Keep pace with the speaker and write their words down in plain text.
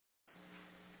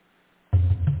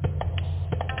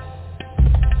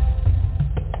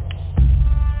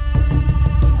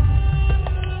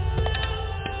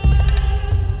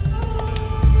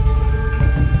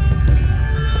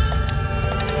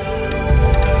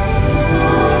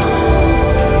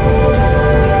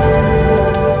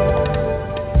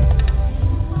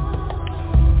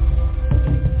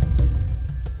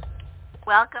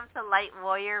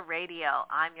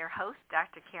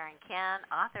Karen Can,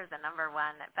 author of the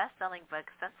 #1 best-selling book,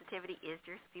 Sensitivity is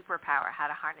Your Superpower, How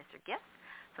to Harness Your Gifts,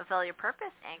 Fulfill Your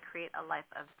Purpose, and Create a Life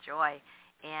of Joy.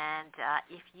 And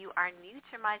if you are new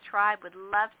to my tribe, would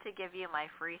love to give you my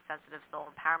free Sensitive Soul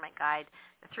Empowerment Guide,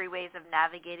 the 3 ways of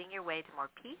navigating your way to more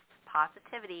peace,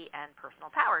 positivity, and personal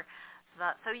power.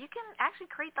 So you can actually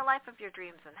create the life of your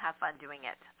dreams and have fun doing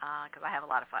it, because I have a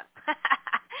lot of fun.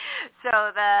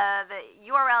 So the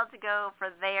URL to go for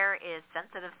there is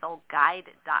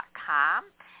sensitivesoulguide.com,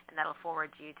 and that'll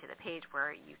forward you to the page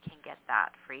where you can get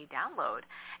that free download.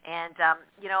 And,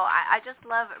 I just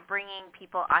love bringing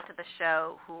people onto the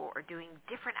show who are doing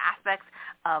different aspects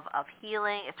of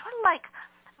healing. It's sort of like,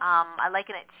 I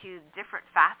liken it to different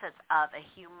facets of a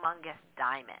humongous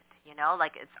diamond,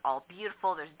 like it's all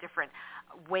beautiful. There's different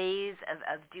ways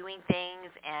of doing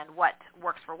things, and what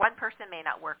works for one person may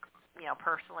not work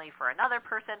personally for another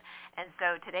person. And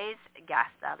so today's guest,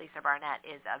 Lisa Barnett,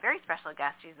 is a very special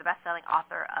guest. She's the best-selling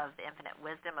author of The Infinite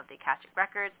Wisdom of the Akashic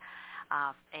Records,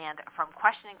 and From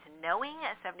Questioning to Knowing,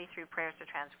 73 Prayers to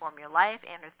Transform Your Life.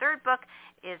 And her 3rd book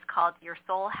is called Your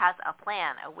Soul Has a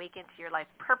Plan, Awaken to Your Life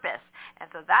Purpose.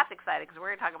 And so that's exciting because we're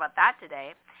going to talk about that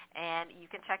today. And you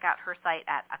can check out her site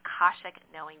at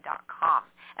akashicknowing.com.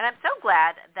 And I'm so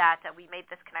glad that we made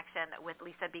this connection with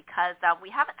Lisa, because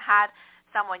we haven't had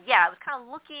someone yet. I was kind of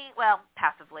looking,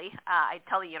 passively. I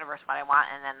tell the universe what I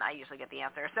want, and then I usually get the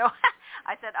answer. So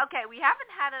I said, okay, we haven't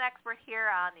had an expert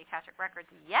here on the Akashic Records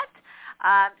yet,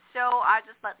 so I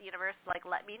just let the universe,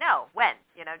 let me know when,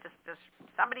 just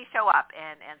somebody show up.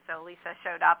 And so Lisa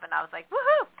showed up, and I was like,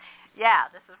 woohoo,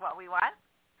 yeah, this is what we want.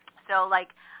 So,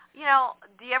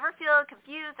 do you ever feel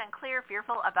confused, unclear,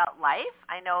 fearful about life?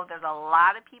 I know there's a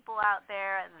lot of people out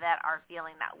there that are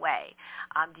feeling that way.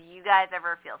 Do you guys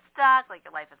ever feel stuck, like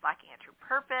your life is lacking a true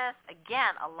purpose?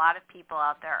 Again, a lot of people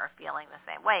out there are feeling the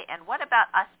same way. And what about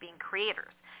us being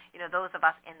creators? Those of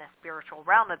us in the spiritual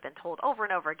realm have been told over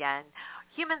and over again,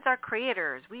 humans are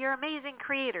creators. We are amazing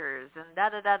creators, and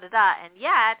da-da-da-da-da. And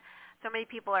yet, so many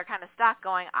people are kind of stuck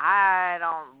going, I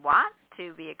don't want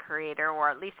to be a creator,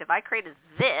 or at least if I created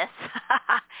this,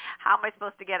 how am I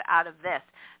supposed to get out of this?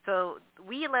 So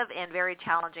we live in very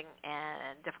challenging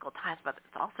and difficult times, but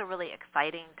it's also really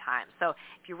exciting times. So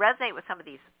if you resonate with some of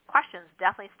these questions,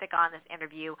 definitely stick on this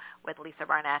interview with Lisa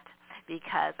Barnett,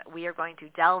 because we are going to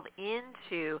delve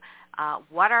into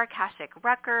what are Akashic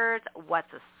Records,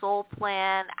 what's a soul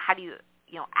plan, how do you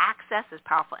access this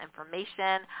powerful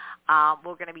information.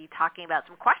 We're going to be talking about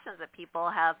some questions that people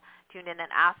have tuned in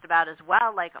and asked about as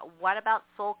well, like what about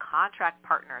soul contract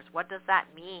partners? What does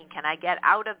that mean? Can I get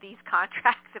out of these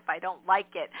contracts if I don't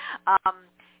like it?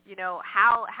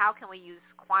 How can we use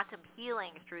quantum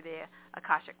healing through the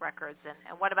Akashic Records?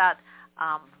 And what about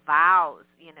vows?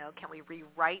 Can we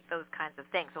rewrite those kinds of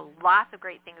things? So lots of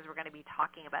great things we're going to be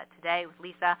talking about today with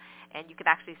Lisa, and you can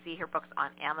actually see her books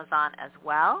on Amazon as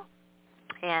well.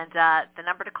 And the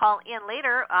number to call in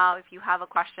later if you have a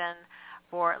question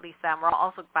for Lisa, and we're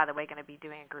also, by the way, going to be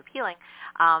doing a group healing.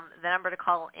 The number to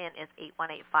call in is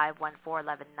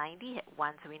 818-514-1190. Hit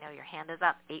 1 so we know your hand is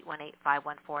up,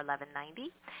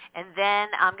 818-514-1190. And then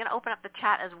I'm going to open up the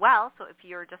chat as well, so if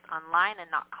you're just online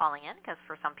and not calling in, because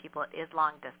for some people it is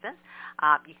long distance,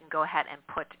 you can go ahead and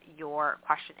put your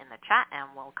question in the chat,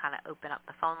 and we'll kind of open up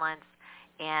the phone lines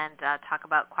and talk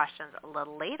about questions a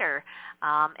little later.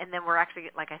 And then we're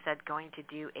actually, like I said, going to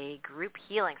do a group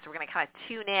healing. So we're going to kind of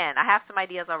tune in. I have some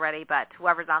ideas already, but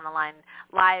whoever's on the line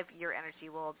live, your energy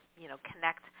will,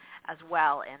 connect as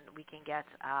well, and we can get,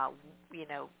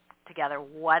 together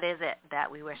what is it that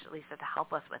we wish Lisa to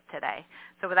help us with today.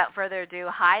 So without further ado,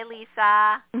 hi,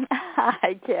 Lisa.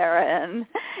 Hi, Karen.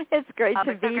 It's great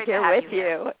to be here with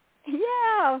you.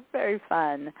 Yeah, very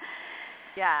fun.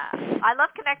 Yeah, I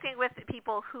love connecting with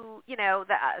people who,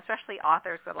 especially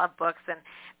authors that love books and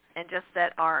just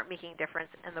that are making a difference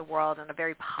in the world in a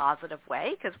very positive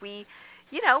way, because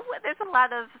there's a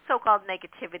lot of so-called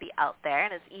negativity out there,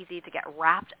 and it's easy to get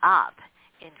wrapped up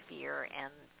in fear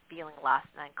and feeling lost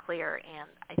and unclear. And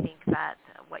I think that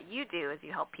what you do is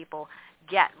you help people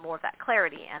get more of that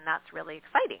clarity, and that's really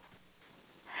exciting.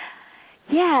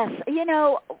 Yes,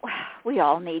 we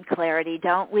all need clarity,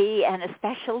 don't we? And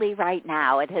especially right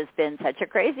now, it has been such a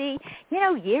crazy,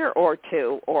 year or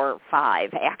 2 or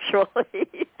 5,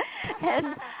 actually.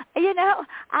 And,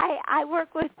 I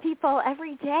work with people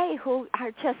every day who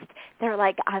are they're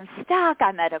like, I'm stuck,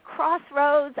 I'm at a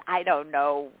crossroads, I don't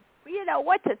know,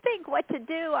 what to think, what to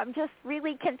do. I'm just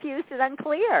really confused and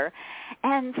unclear.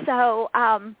 And so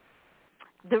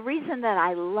the reason that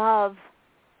I love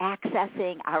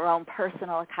accessing our own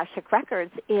personal Akashic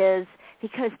Records is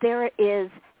because there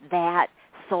is that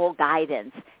soul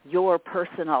guidance, your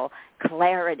personal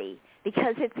clarity,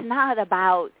 because it's not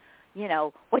about,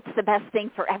 what's the best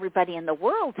thing for everybody in the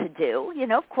world to do.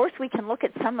 Of course we can look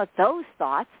at some of those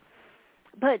thoughts,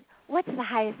 but what's the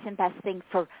highest and best thing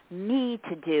for me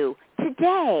to do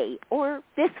today or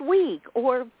this week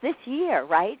or this year,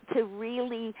 right? To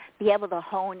really be able to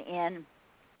hone in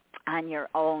on your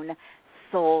own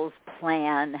soul's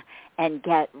plan and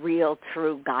get real,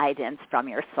 true guidance from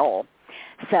your soul.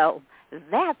 So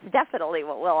that's definitely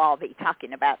what we'll all be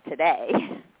talking about today.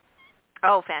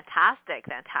 Oh, fantastic,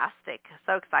 fantastic.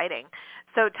 So exciting.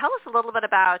 So tell us a little bit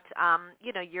about,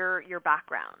 your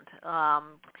background.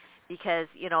 Because,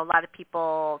 a lot of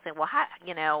people say, well,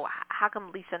 how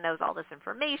come Lisa knows all this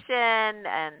information?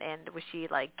 And was she,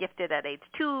 gifted at age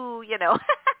 2, Well,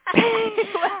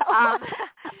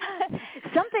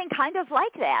 something kind of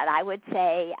like that, I would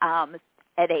say,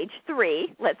 at age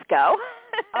 3. Let's go.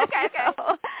 Okay.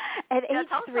 So, at age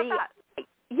 3,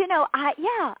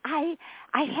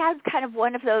 I had kind of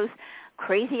one of those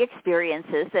crazy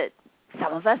experiences that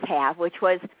some of us have, which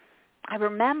was, I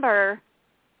remember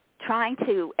trying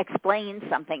to explain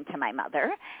something to my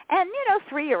mother, and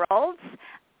 3-year-olds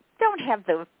don't have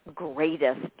the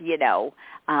greatest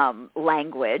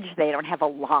language. They don't have a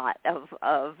lot of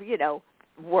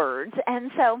words,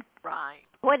 and so right.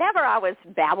 Whenever I was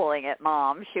babbling at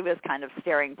Mom, she was kind of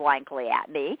staring blankly at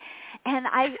me, and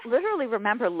I literally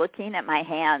remember looking at my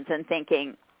hands and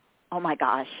thinking, oh my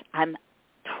gosh, I'm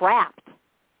trapped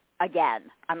again.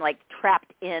 I'm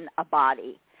trapped in a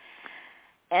body.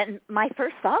 And my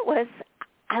first thought was,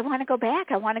 I want to go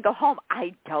back. I want to go home.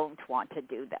 I don't want to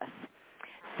do this.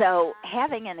 So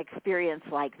having an experience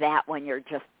like that when you're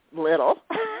just little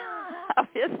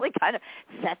obviously kind of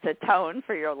sets a tone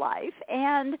for your life.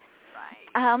 And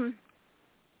I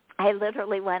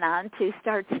literally went on to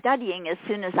start studying as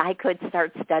soon as I could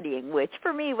start studying, which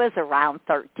for me was around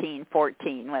 13,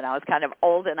 14, when I was kind of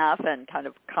old enough and kind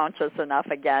of conscious enough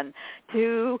again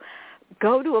to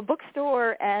go to a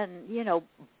bookstore and,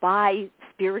 buy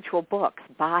spiritual books,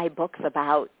 buy books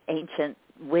about ancient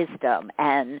wisdom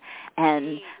and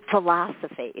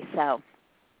philosophy. So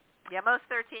yeah, most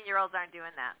 13-year-olds aren't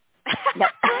doing that. No.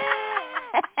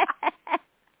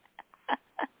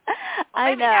 Well,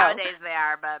 I maybe know. nowadays they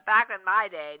are, but back in my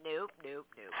day, nope.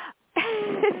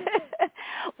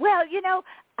 Well,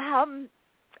 I'm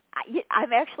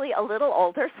actually a little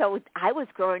older, so I was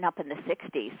growing up in the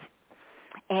 60s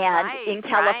and in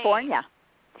California.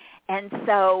 And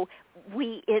so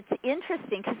it's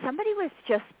interesting because somebody was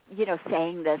just,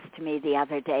 saying this to me the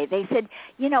other day. They said,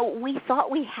 we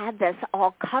thought we had this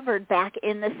all covered back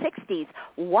in the 60s.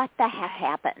 What the heck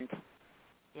happened?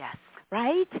 Yes.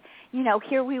 Right?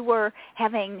 Here we were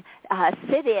having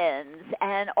sit-ins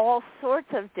and all sorts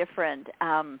of different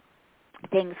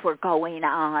things were going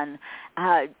on,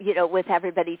 with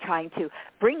everybody trying to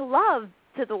bring love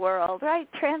to the world, right?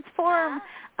 Transform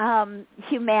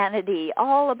humanity,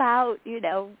 all about,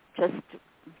 just,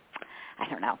 I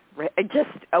don't know, just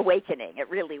awakening. It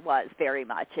really was very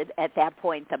much. At that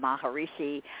point, the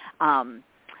Maharishi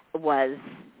was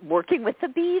working with the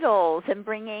Beatles and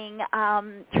bringing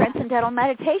transcendental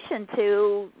meditation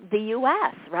to the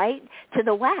U.S., right, to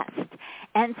the West.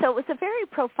 And so it was a very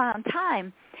profound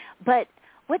time. But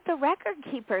what the record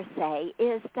keepers say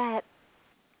is that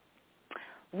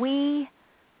we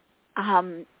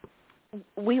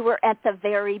were at the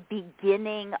very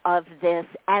beginning of this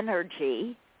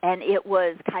energy, and it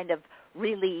was kind of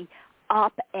really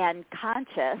up and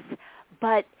conscious,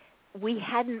 but we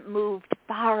hadn't moved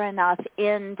far enough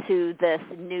into this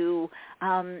new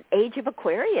age of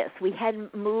Aquarius. We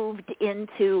hadn't moved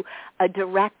into a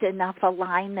direct enough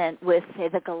alignment with, say,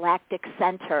 the galactic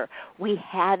center. We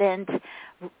hadn't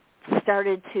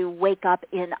started to wake up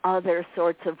in other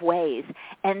sorts of ways.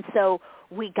 And so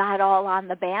we got all on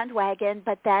the bandwagon,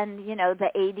 but then,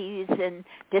 the 80s and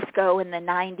disco in the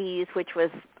 90s, which was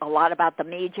a lot about the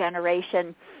me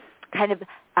generation, kind of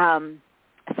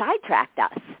sidetracked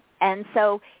us. And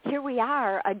so here we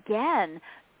are again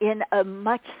in a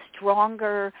much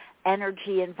stronger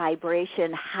energy and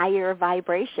vibration, higher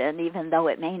vibration, even though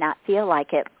it may not feel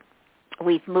like it.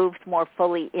 We've moved more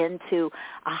fully into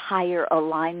a higher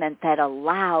alignment that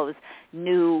allows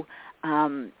new,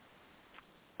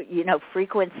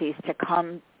 frequencies to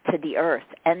come to the earth.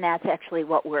 And that's actually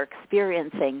what we're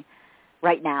experiencing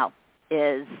right now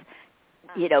is,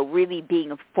 really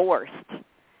being forced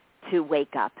to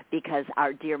wake up because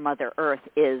our dear Mother Earth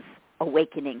is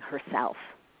awakening herself.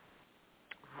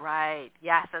 Right.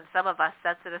 Yes, and some of us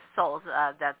sensitive souls,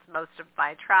 that's most of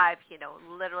my tribe,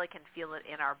 literally can feel it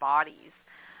in our bodies.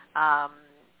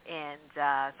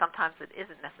 And sometimes it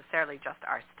isn't necessarily just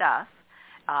our stuff.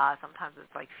 Sometimes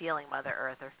it's like feeling Mother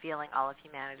Earth or feeling all of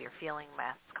humanity or feeling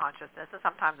mass consciousness. And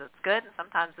sometimes it's good, and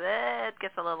sometimes it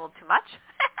gets a little too much.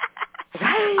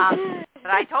 But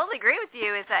I totally agree with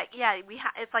you. Is that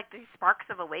it's like these sparks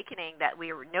of awakening that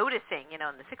we were noticing, in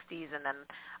the 60s, and then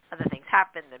other things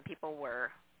happened, and people were,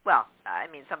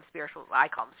 some spiritual, I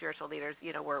call them spiritual leaders,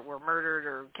 were murdered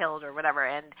or killed or whatever,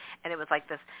 and it was like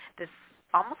this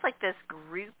almost like this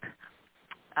group.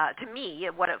 To me,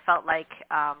 what it felt like.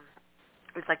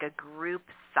 It was like a group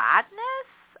sadness,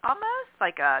 almost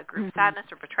like a group sadness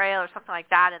or betrayal or something like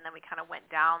that. And then we kind of went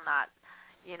down that,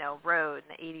 road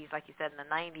in the 80s, like you said, in the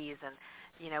 90s. And,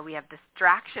 we have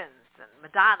distractions and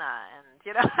Madonna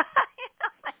and,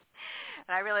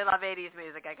 and I really love 80s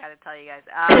music, I got to tell you guys.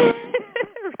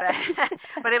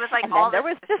 But it was like and all there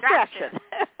this was distraction.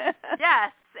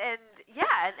 Yes. And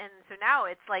so now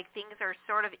it's like things are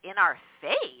sort of in our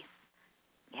face.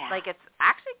 Yeah. Like it's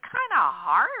actually kind of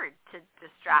hard to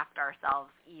distract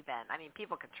ourselves even. I mean,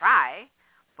 people can try,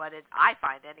 but I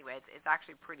find anyway, it's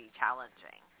actually pretty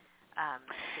challenging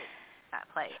to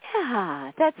play.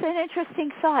 Yeah, that's an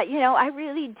interesting thought. I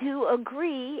really do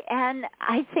agree, and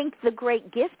I think the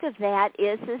great gift of that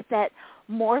is that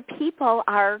more people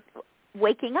are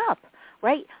waking up.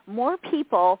 Right? More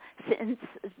people since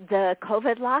the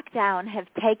COVID lockdown have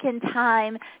taken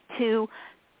time to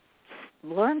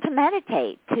learn to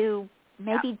meditate, to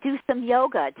maybe do some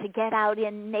yoga, to get out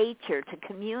in nature, to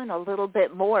commune a little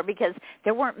bit more, because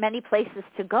there weren't many places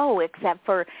to go except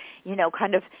for,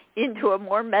 kind of into a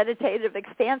more meditative,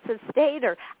 expansive state,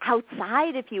 or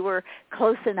outside if you were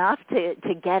close enough to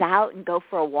get out and go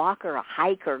for a walk or a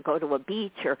hike or go to a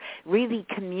beach or really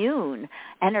commune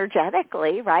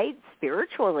energetically, right,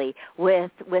 spiritually with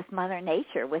Mother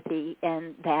Nature,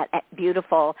 and that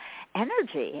beautiful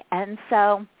energy. And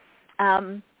so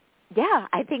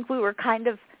I think we were kind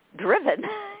of driven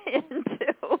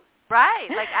into. Right.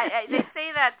 Like they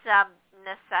say that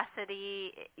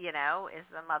necessity, is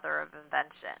the mother of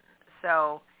invention.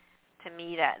 So to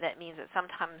me, that means that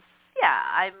sometimes,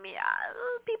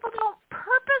 people don't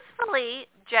purposefully,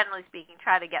 generally speaking,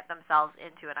 try to get themselves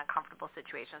into an uncomfortable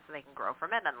situation so they can grow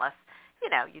from it, unless,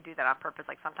 you do that on purpose.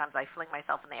 Like sometimes I fling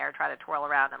myself in the air, try to twirl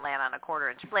around and land on a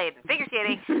quarter-inch blade and figure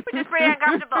skating, which is pretty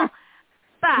uncomfortable.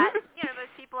 But, those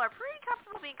people are pretty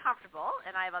comfortable being comfortable,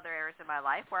 and I have other areas in my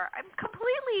life where I'm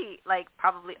completely,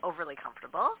 probably overly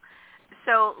comfortable.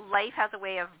 So life has a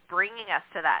way of bringing us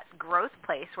to that growth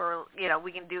place where,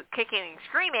 we can do kicking and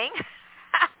screaming,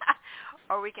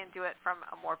 or we can do it from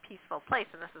a more peaceful place.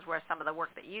 And this is where some of the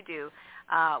work that you do,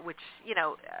 which,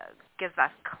 gives us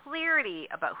clarity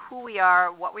about who we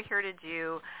are, what we're here to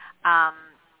do, and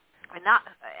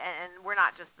we're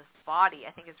not just this body.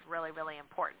 I think it's really, really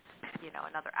important.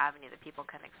 Another avenue that people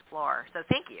can explore. So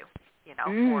thank you,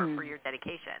 for your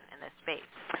dedication in this space.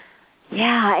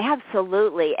 Yeah,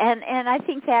 absolutely. And I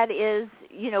think that is,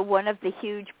 one of the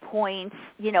huge points.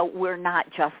 We're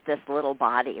not just this little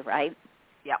body, right?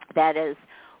 Yep. That is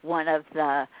one of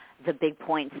the big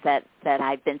points that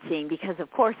I've been seeing, because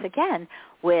of course, again,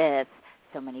 with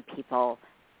so many people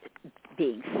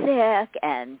being sick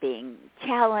and being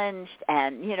challenged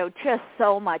and, just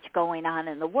so much going on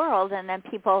in the world. And then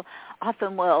people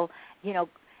often will,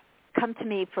 come to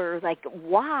me for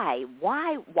why,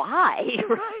 right? Why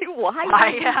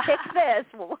did you pick this?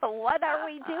 What are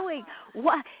we doing?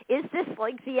 What is this,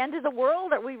 like the end of the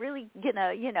world? Are we really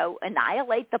gonna,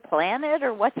 annihilate the planet,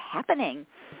 or what's happening?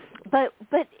 But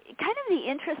kind of the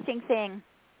interesting thing,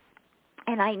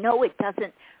 and I know it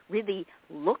doesn't really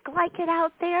look like it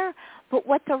out there, but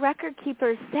what the record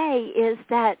keepers say is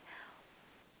that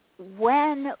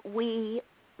when we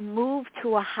move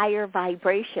to a higher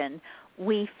vibration,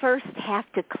 we first have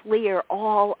to clear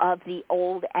all of the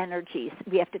old energies.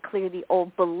 We have to clear the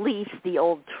old beliefs, the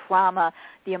old trauma,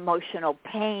 the emotional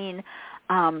pain.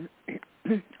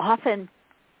 Often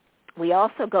we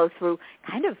also go through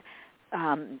kind of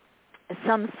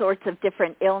some sorts of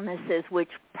different illnesses which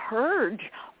purge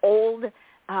old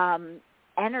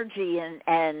energy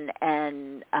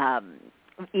and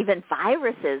even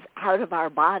viruses out of our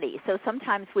body. So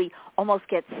sometimes we almost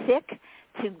get sick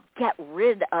to get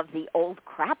rid of the old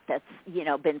crap that's,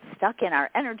 been stuck in our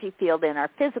energy field, in our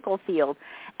physical field.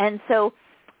 And so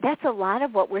that's a lot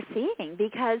of what we're seeing,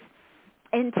 because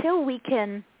until we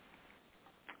can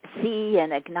see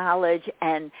and acknowledge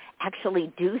and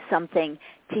actually do something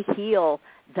to heal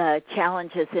the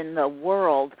challenges in the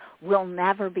world, we'll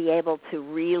never be able to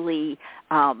really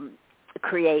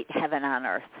create heaven on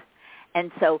earth.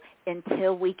 And so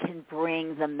until we can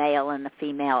bring the male and the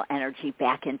female energy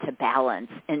back into balance,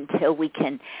 until we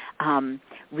can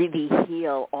really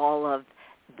heal all of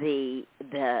the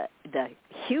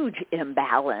huge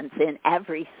imbalance in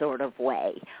every sort of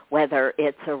way, whether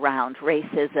it's around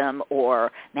racism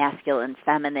or masculine,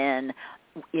 feminine,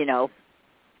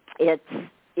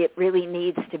 it really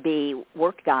needs to be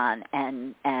worked on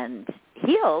and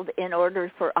healed in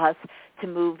order for us to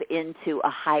move into a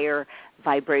higher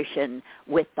vibration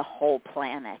with the whole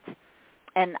planet.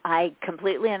 And I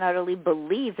completely and utterly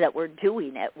believe that we're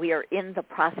doing it. We are in the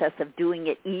process of doing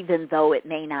it, even though it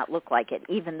may not look like it,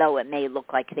 even though it may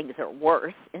look like things are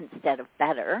worse instead of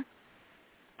better.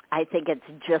 I think it's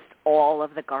just all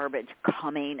of the garbage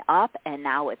coming up, and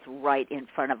now it's right in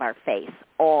front of our face.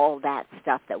 All that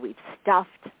stuff that we've stuffed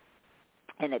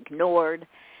and ignored,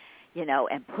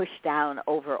 and pushed down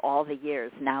over all the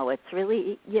years. Now it's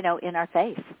really, in our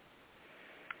face.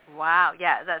 Wow.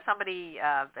 Yeah, somebody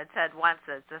had said once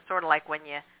it's just sort of like when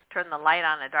you turn the light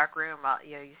on in a dark room,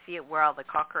 you see it where all the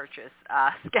cockroaches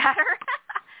scatter.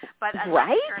 But unless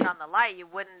you turn on the light, you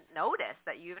wouldn't notice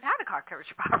that you even had a cockroach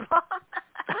problem.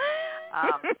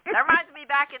 That reminds me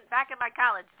back in my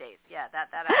college days. Yeah, that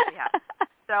actually happened.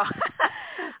 So,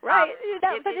 right,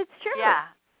 but it's true. Yeah.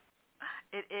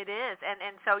 It is,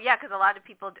 and so because a lot of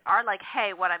people are like,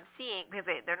 hey, what I'm seeing, because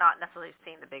they're not necessarily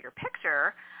seeing the bigger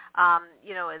picture,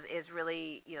 is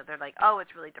really, they're like, oh,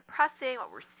 it's really depressing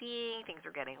what we're seeing, things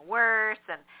are getting worse,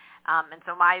 and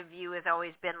so my view has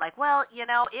always been like, well,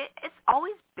 it's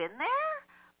always been there,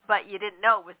 but you didn't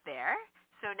know it was there,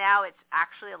 so now it's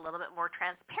actually a little bit more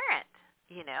transparent,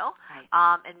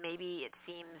 right. And maybe it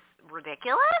seems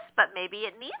ridiculous, but maybe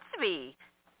it needs to be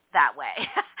that way,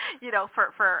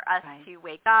 for us right. to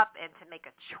wake up and to make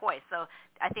a choice. So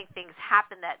I think things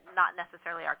happen that not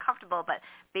necessarily are comfortable, but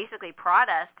basically prod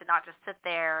us to not just sit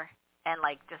there and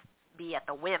just be at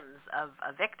the whims of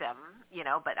a victim,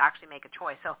 but actually make a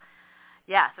choice. So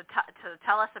so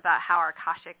tell us about how our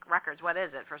Akashic Records, what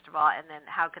is it, first of all, and then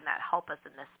how can that help us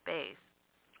in this space?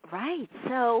 Right.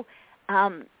 So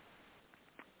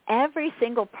every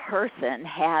single person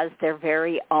has their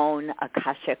very own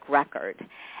Akashic record.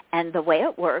 And the way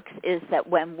it works is that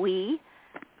when we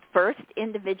first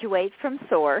individuate from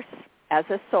Source as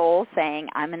a soul saying,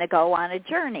 I'm going to go on a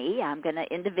journey, I'm going to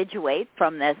individuate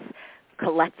from this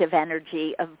collective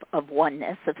energy of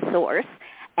oneness, of Source,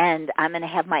 and I'm going to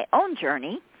have my own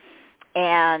journey.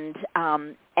 And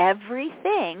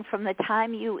everything from the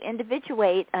time you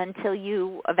individuate until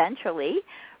you eventually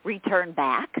return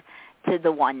back to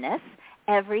the oneness,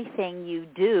 everything you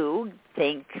do,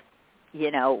 think,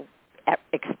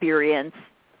 experience,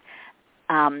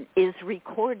 is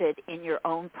recorded in your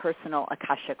own personal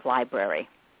Akashic library.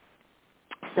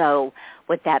 So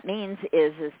what that means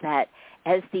is that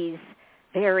as these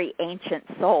very ancient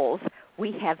souls,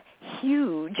 we have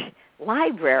huge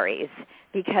libraries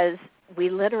because we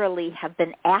literally have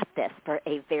been at this for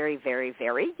a very, very,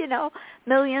 very,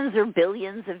 millions or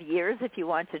billions of years, if you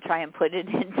want to try and put it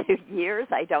into years.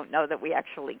 I don't know that we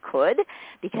actually could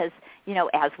because,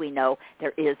 as we know,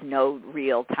 there is no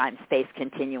real time-space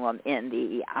continuum in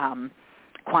the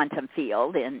quantum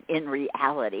field. In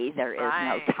reality, there is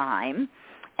no time.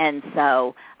 And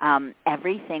so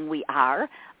everything we are,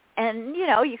 and,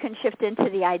 you can shift into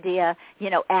the idea,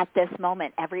 at this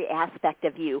moment, every aspect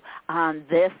of you on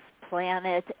this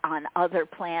planet, on other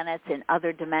planets, in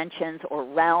other dimensions or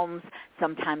realms.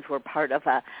 Sometimes we're part of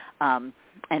an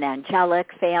angelic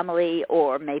family,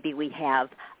 or maybe we have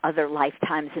other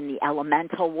lifetimes in the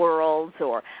elemental worlds,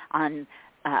 or on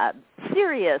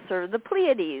Sirius or the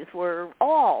Pleiades. We're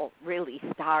all really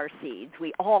star seeds.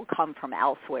 We all come from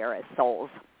elsewhere as souls.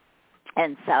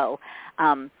 And so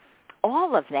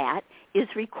all of that is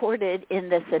recorded in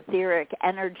this etheric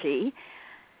energy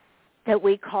that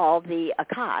we call the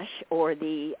Akash, or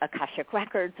the Akashic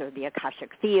Records, or the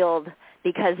Akashic Field,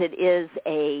 because it is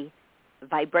a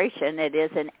vibration. It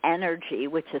is an energy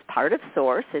which is part of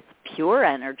Source. It's pure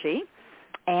energy.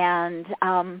 And,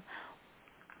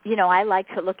 I like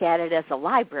to look at it as a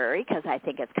library because I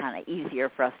think it's kind of easier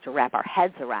for us to wrap our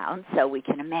heads around. So we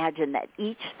can imagine that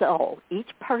each soul, each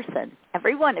person,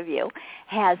 every one of you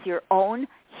has your own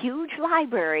huge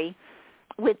library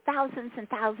with thousands and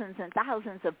thousands and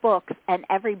thousands of books, and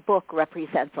every book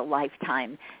represents a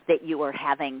lifetime that you are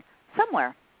having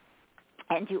somewhere.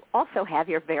 And you also have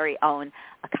your very own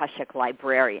Akashic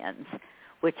librarians,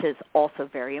 which is also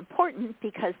very important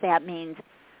because that means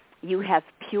you have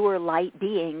pure light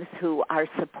beings who are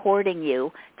supporting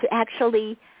you to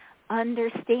actually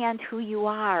understand who you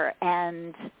are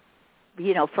and,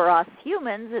 for us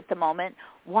humans at the moment,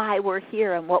 why we're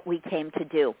here and what we came to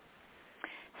do.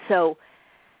 So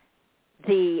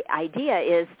the idea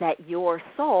is that your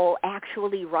soul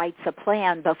actually writes a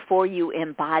plan before you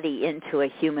embody into a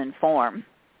human form.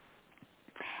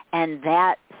 And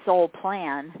that soul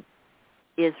plan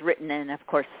is written and, of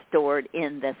course, stored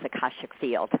in this Akashic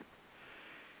field.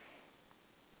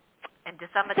 And does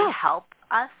somebody help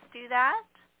us do that?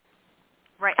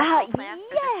 Right, a soul plan?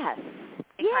 Yes.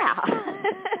 Yeah.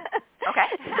 Okay.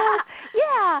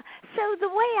 So the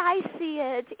way I see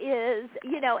it is,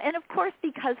 and of course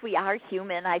because we are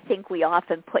human, I think we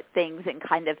often put things in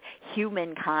kind of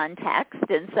human context.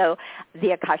 And so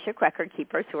the Akashic record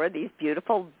keepers, who are these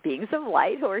beautiful beings of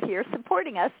light who are here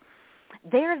supporting us,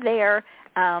 they're there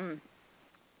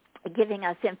giving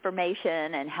us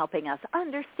information and helping us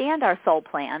understand our soul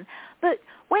plan. But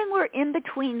when we're in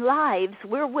between lives,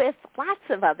 we're with lots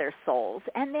of other souls,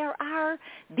 and there are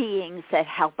beings that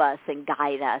help us and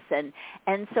guide us.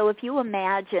 And so if you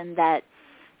imagine that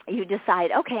you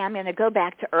decide, okay, I'm going to go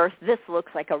back to Earth. This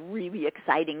looks like a really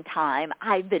exciting time.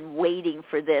 I've been waiting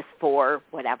for this for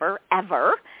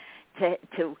ever,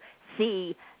 to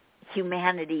see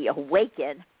humanity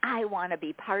awaken. I want to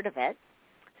be part of it.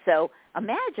 So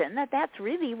imagine that that's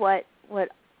really what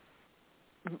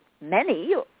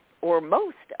many or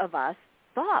most of us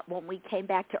thought when we came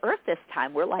back to Earth this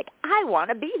time. We're like, I want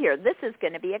to be here. This is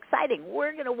going to be exciting.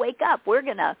 We're going to wake up. We're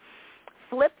going to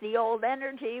flip the old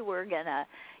energy. We're going to,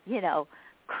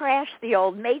 crash the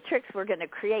old matrix. We're going to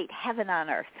create heaven on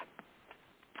Earth.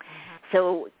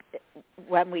 So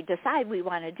when we decide we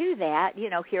want to do that,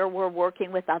 here we're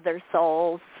working with other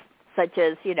souls, such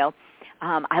as,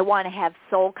 I want to have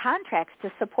soul contracts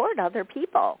to support other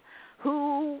people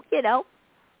who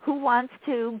wants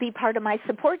to be part of my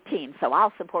support team. So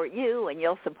I'll support you and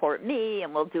you'll support me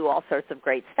and we'll do all sorts of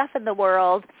great stuff in the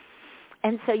world.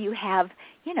 And so you have,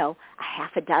 a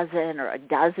half a dozen or a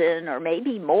dozen or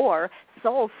maybe more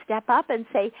souls step up and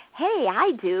say, hey,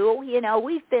 I do.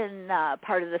 We've been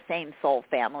part of the same soul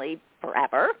family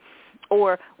forever.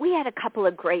 Or we had a couple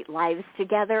of great lives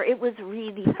together. It was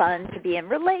really fun to be in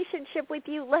relationship with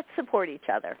you. Let's support each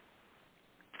other.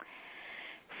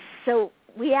 So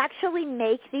we actually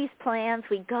make these plans.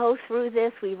 We go through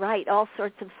this. We write all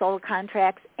sorts of soul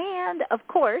contracts. And, of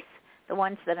course, the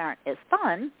ones that aren't as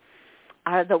fun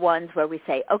are the ones where we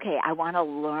say, okay, I want to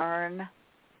learn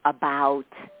about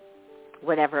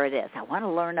whatever it is. I want to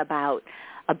learn about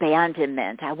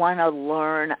abandonment. I want to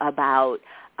learn about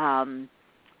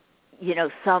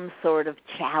some sort of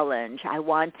challenge. I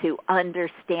want to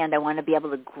understand. I want to be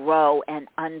able to grow and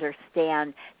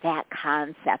understand that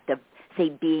concept of, say,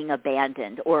 being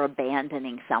abandoned or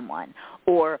abandoning someone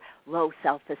or low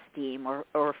self-esteem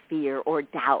or fear or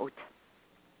doubt.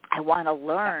 I want to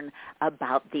learn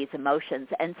about these emotions.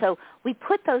 And so we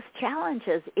put those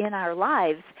challenges in our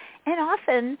lives, and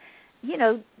often,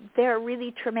 they're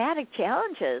really traumatic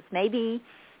challenges. Maybe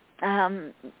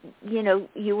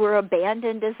you were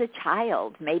abandoned as a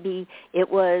child. Maybe it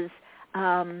was,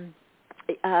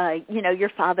 your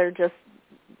father just,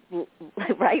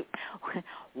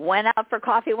 went out for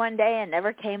coffee one day and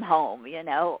never came home,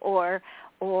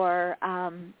 or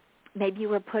maybe you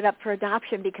were put up for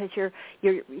adoption because your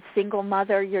single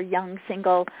mother, your young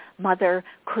single mother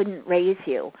couldn't raise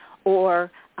you, or,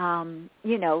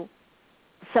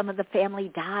 some of the family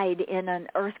died in an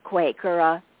earthquake or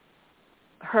a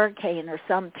hurricane or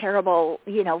some terrible,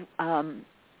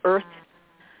 earth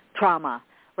trauma,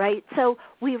 right? So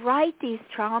we write these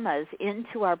traumas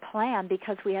into our plan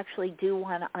because we actually do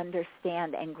want to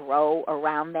understand and grow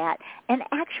around that and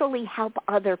actually help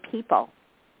other people.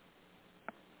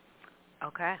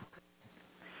 Okay.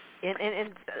 And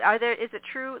is it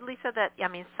true, Lisa, that,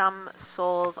 some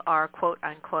souls are, quote,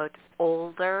 unquote,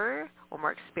 older or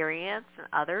more experienced than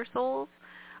other souls?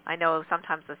 I know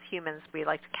sometimes as humans we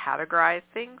like to categorize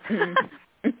things.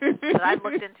 But I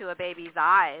looked into a baby's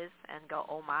eyes and go,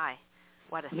 oh, my,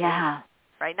 what a thing.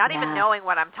 Right? Not even knowing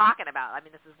what I'm talking about.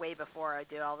 This is way before I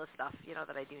did all this stuff,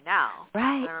 that I do now.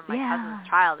 Right. I remember my cousin's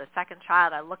child, his second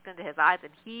child, I looked into his eyes,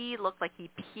 and he looked like he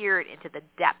peered into the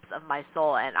depths of my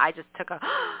soul, and I just took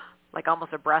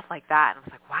almost a breath like that, and I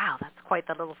was like, wow, that's quite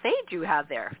the little sage you have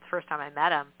there. It's the first time I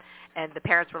met him. And the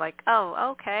parents were like, oh,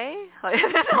 okay. I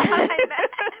didn't know what I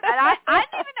meant. And I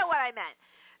didn't even know what I meant.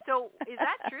 So is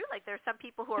that true? Like there's some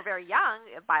people who are very young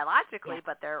biologically,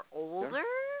 but they're older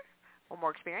or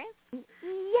more experienced?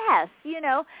 Yes.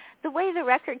 The way the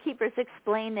record keepers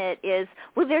explain it is,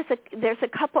 well, there's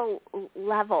a couple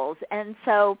levels. And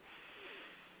so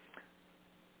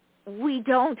we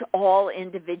don't all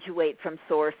individuate from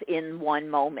source in one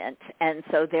moment. And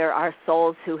so there are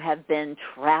souls who have been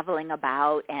traveling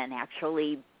about and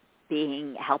actually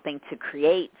helping to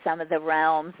create some of the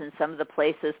realms and some of the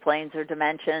places, planes, or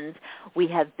dimensions. We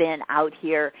have been out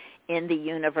here in the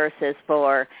universes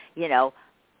for, a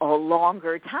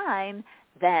longer time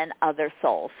than other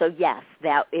souls. So yes,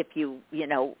 that if you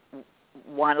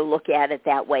want to look at it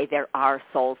that way, there are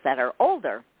souls that are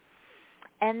older.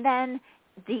 And then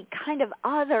the kind of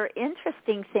other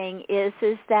interesting thing is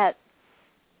that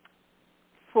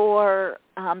for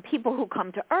people who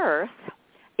come to Earth,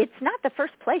 it's not the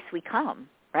first place we come,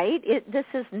 right? This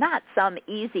is not some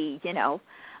easy, right?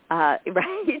 Thank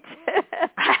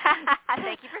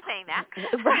you for saying that.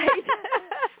 Right.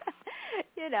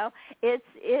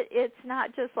 It's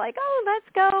not just like, oh, let's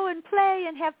go and play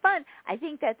and have fun. I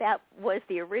think that was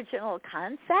the original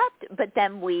concept, but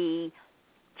then we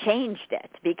changed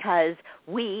it because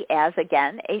we, as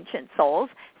again, ancient souls,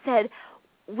 said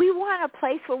we want a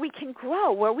place where we can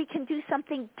grow, where we can do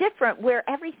something different, where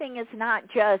everything is not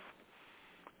just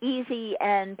easy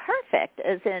and perfect,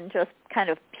 as in just kind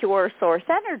of pure source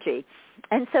energy.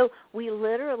 And so we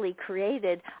literally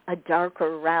created a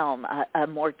darker realm, a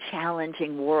more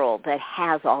challenging world that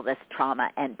has all this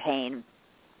trauma and pain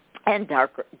and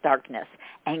darkness,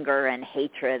 anger and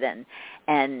hatred,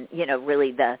 and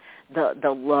really the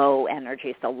low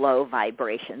energies, the low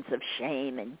vibrations of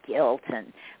shame and guilt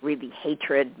and really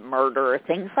hatred, murder,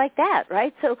 things like that,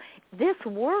 right? So this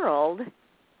world,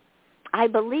 I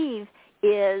believe,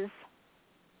 is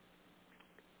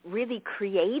really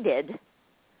created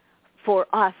for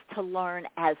us to learn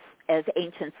as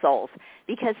ancient souls.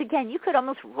 Because, again, you could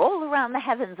almost roll around the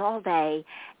heavens all day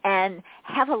and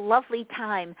have a lovely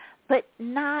time, but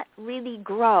not really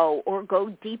grow or go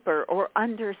deeper or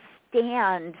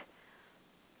understand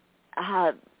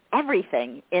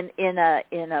everything in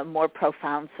a more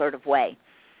profound sort of way.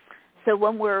 So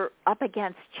when we're up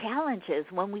against challenges,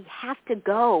 when we have to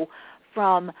go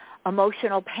from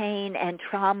emotional pain and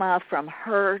trauma, from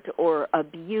hurt or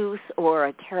abuse or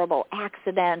a terrible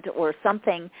accident or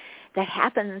something that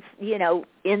happens,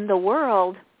 in the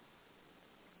world,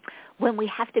 when we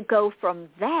have to go from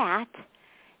that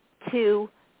to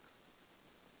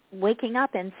waking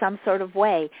up in some sort of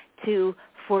way, to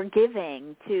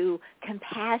forgiving, to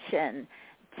compassion,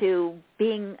 to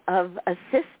being of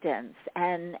assistance,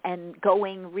 and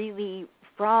going really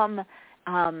from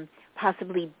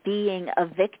possibly being a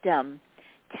victim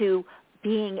to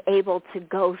being able to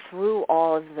go through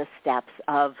all of the steps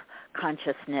of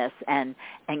consciousness and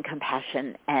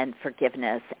compassion and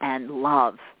forgiveness and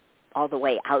love, all the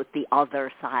way out the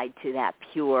other side to that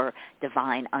pure,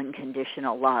 divine,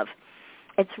 unconditional love.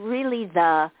 It's really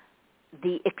the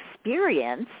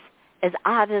experience, as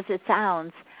odd as it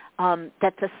sounds,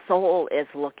 that the soul is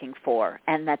looking for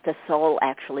and that the soul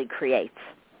actually creates.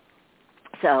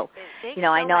 So,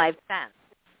 I know I've... sense.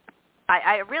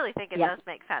 I really think it does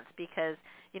make sense because,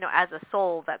 as a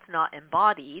soul that's not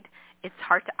embodied, it's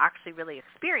hard to actually really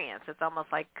experience. It's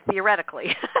almost like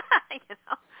theoretically,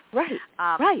 Right,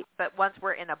 right. But once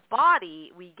we're in a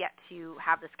body, we get to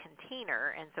have this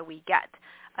container, and so we get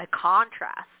a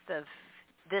contrast of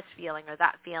this feeling or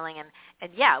that feeling, and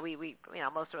we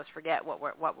most of us forget what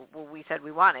we said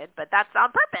we wanted, but that's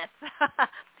on purpose.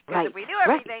 Because if we knew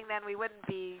everything, then we wouldn't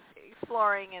be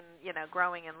exploring and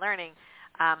growing and learning.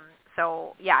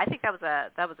 I think that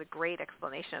was a great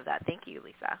explanation of that. Thank you,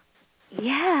 Lisa.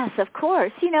 Yes, of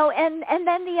course. And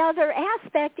then the other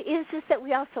aspect is that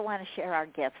we also want to share our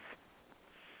gifts,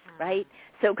 right?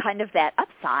 So kind of that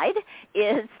upside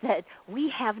is that we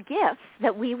have gifts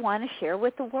that we want to share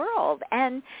with the world,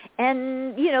 and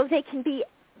they can be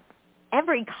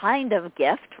every kind of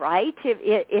gift, right?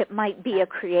 It might be a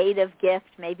creative gift.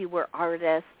 Maybe we're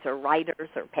artists or writers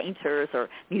or painters or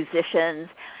musicians.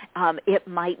 It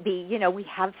might be, we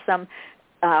have some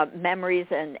memories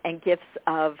and gifts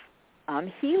of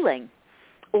healing,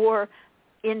 or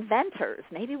inventors.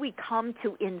 Maybe we come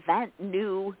to invent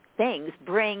new things,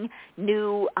 bring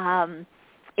new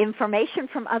information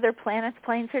from other planets,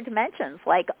 planes, or dimensions.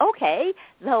 Like, okay,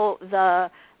 the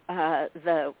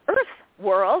Earth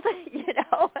world,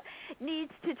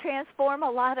 needs to transform a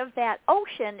lot of that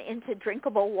ocean into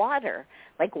drinkable water.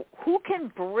 Like, who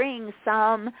can bring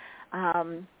some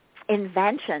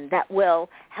invention that will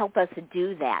help us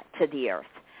do that to the Earth?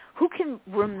 Who can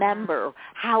remember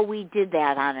how we did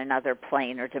that on another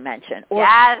plane or dimension? Or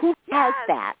who has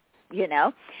that,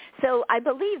 So I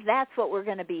believe that's what we're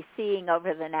going to be seeing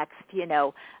over the next,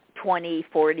 20,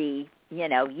 40,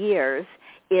 years,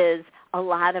 is a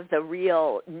lot of the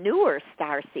real newer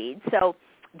starseeds. So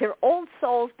they're old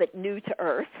souls but new to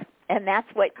Earth, and that's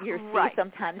what you see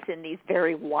sometimes in these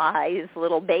very wise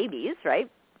little babies, right?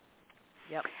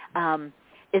 Yep.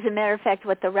 as a matter of fact,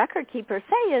 what the record keepers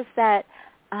say is that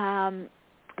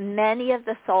many of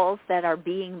the souls that are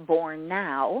being born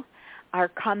now are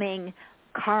coming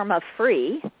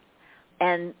karma-free.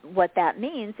 And what that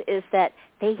means is that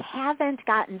they haven't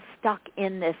gotten stuck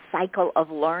in this cycle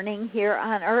of learning here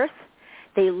on Earth.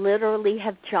 They literally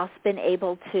have just been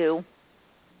able to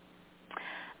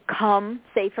come,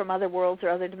 say, from other worlds or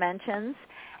other dimensions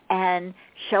and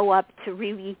show up to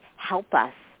really help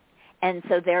us. And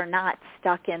so they're not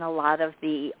stuck in a lot of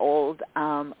the old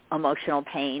emotional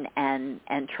pain and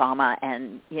trauma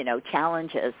and,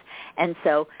 challenges. And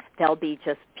so they'll be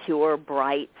just pure,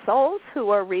 bright souls who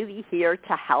are really here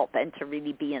to help and to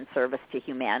really be in service to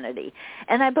humanity.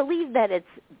 And I believe that it's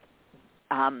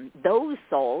those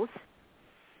souls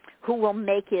who will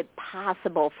make it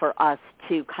possible for us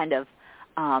to kind of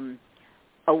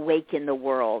awaken the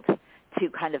world, to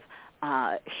kind of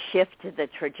shift the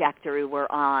trajectory we're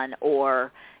on,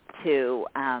 or to,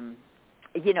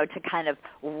 to kind of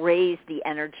raise the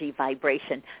energy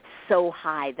vibration so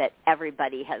high that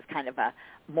everybody has kind of a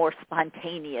more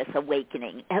spontaneous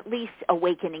awakening, at least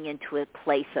awakening into a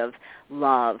place of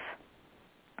love.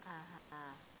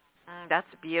 That's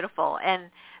beautiful. And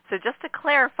so just to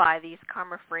clarify, these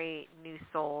karma-free new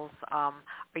souls, are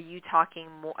you talking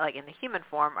more, like in the human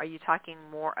form, are you talking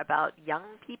more about young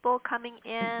people coming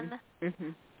in? Mm-hmm. Mm-hmm.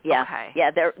 Yeah. Okay.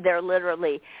 Yeah, they're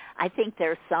literally, I think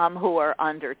there's some who are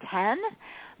under 10,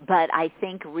 but I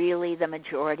think really the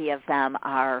majority of them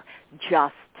are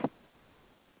just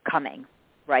coming,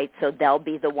 right? So they'll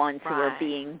be the ones who are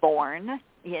being born,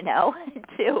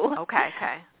 to... Okay.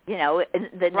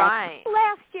 The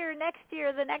last year, next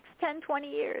year, the next 10, 20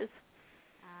 years.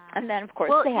 And then, of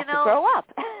course, they have to grow up.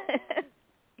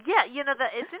 Yeah,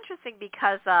 it's interesting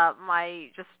because my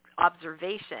just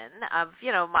observation of,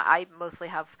 I mostly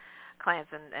have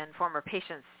clients and former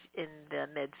patients in the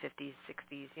mid-50s,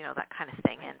 60s, that kind of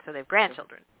thing, and so they have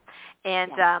grandchildren.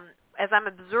 And as I'm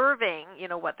observing,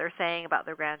 what they're saying about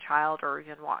their grandchild or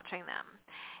even watching them,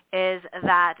 is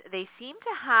that they seem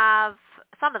to have,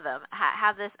 some of them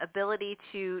have this ability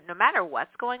to, no matter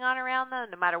what's going on around them,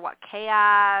 no matter what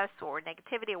chaos or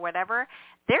negativity or whatever,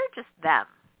 they're just them.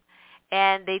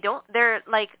 And they're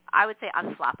like, I would say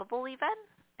unflappable even.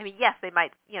 I mean, yes, they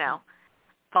might,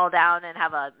 fall down and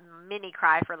have a mini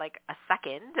cry for like a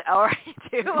second or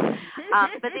two,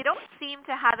 but they don't seem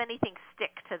to have anything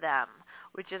stick to them,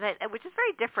 which is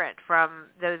very different from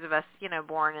those of us,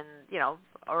 born in,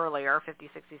 earlier 50s,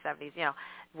 60s, 70s,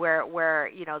 where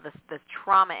the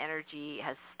trauma energy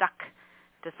has stuck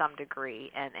to some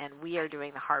degree, and we are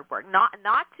doing the hard work,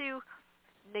 not to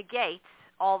negate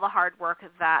all the hard work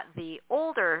that the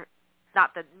older,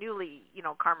 not the newly,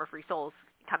 karma-free souls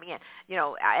coming in.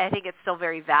 I think it's still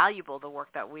very valuable, the work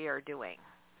that we are doing.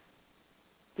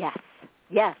 Yes,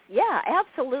 yeah,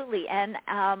 absolutely. And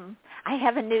I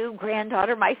have a new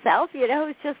granddaughter myself,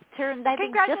 who's just turned, I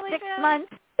think, just 6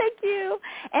 months. Thank you.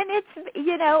 And it's,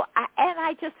 and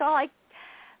I just saw, like,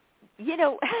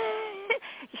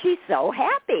 she's so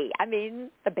happy. I mean,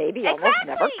 the baby almost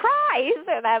never cries.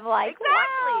 And I'm like,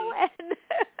 wow.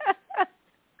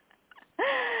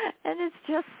 And it's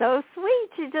just so sweet.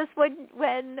 She just,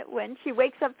 when she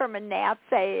wakes up from a nap,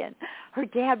 say, and her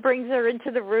dad brings her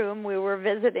into the room, we were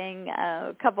visiting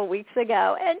a couple weeks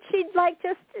ago, and she'd like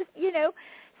just see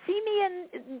me and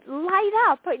light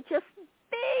up, just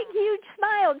big, huge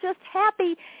smile, just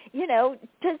happy,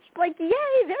 just like,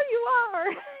 yay, there you are.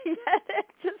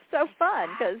 It's just so fun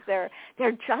because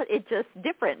it's just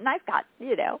different. And I've got,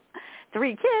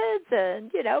 3 kids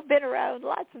and, been around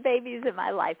lots of babies in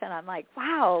my life. And I'm like,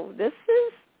 wow, this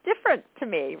is different to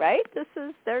me, right?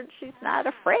 She's not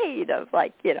afraid of,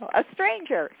 like, a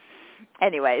stranger.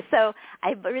 Anyway, so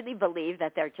I really believe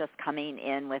that they're just coming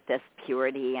in with this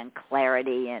purity and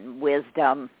clarity and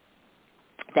wisdom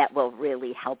that will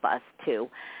really help us to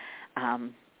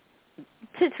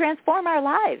transform our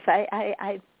lives.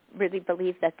 I really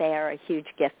believe that they are a huge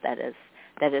gift that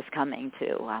is coming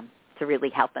to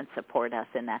really help and support us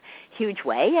in a huge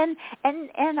way.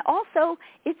 And also,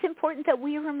 it's important that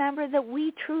we remember that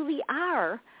we truly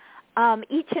are,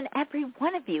 each and every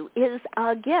one of you is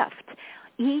a gift.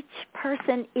 Each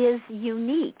person is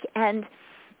unique. And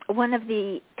one of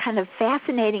the kind of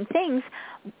fascinating things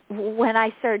when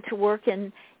I started to work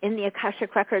in the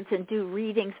Akashic Records and do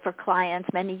readings for clients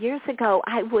many years ago,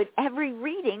 every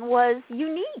reading was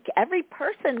unique. Every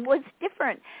person was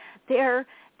different. Their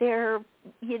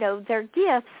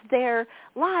gifts, their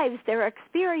lives, their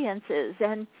experiences,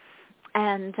 and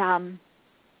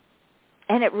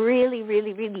it really,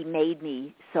 really, really made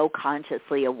me so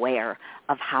consciously aware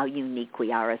of how unique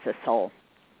we are as a soul.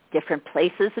 different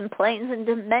places and planes and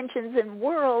dimensions and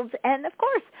worlds, and of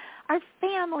course our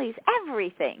families,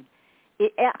 everything,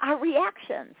 our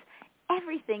reactions,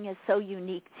 everything is so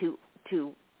unique to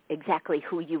exactly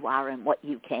who you are and what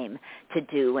you came to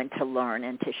do and to learn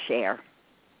and to share.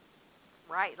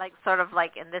 Right, like sort of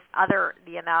like in this other,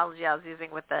 the analogy I was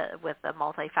using with the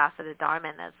multifaceted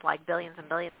diamond, it's like billions and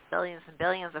billions and billions and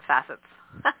billions of facets,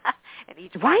 and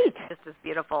each one is just as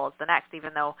beautiful as the next,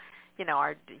 even though, you know,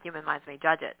 our human minds may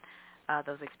judge it,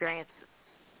 those experiences.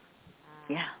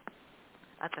 Yeah.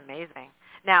 That's amazing.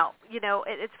 Now, you know,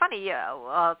 it's funny,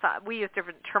 we use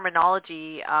different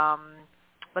terminology,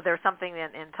 but there's something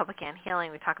in Tulpacan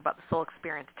Healing, we talk about the soul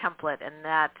experience template, and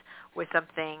that was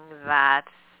something that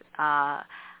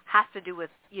has to do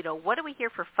with, you know, what are we here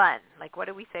for fun? Like, what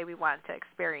do we say we want to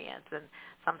experience? And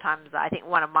sometimes I think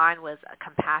one of mine was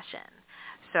compassion.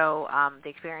 So the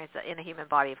experience in a human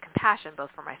body of compassion,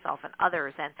 both for myself and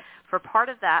others. And for part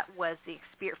of that was the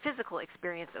physical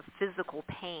experience of physical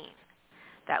pain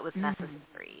that was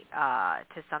necessary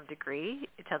to some degree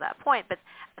to that point. But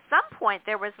at some point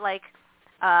there was like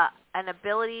an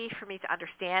ability for me to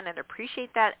understand and appreciate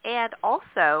that, and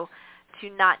also to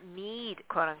not need,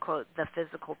 quote unquote, the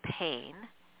physical pain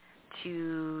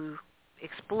to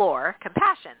explore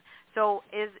compassion. So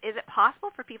is it possible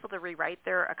for people to rewrite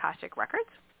their Akashic records?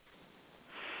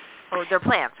 Or their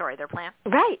plan?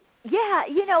 Right. Yeah,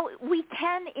 you know, we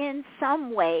can in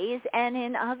some ways, and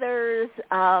in others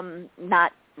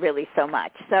not really so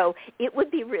much. So it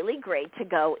would be really great to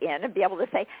go in and be able to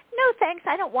say, no thanks,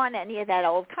 I don't want any of that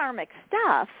old karmic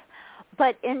stuff.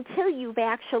 But until you've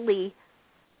actually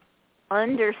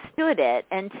understood it,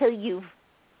 until you've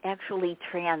actually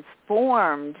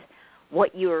transformed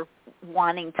what you're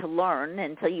wanting to learn,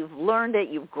 until you've learned it,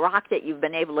 you've grokked it, you've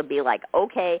been able to be like,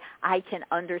 okay, I can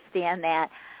understand that,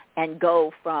 and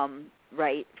go from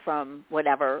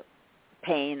whatever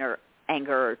pain or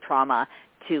anger or trauma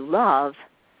to love,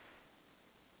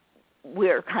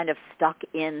 we're kind of stuck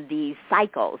in these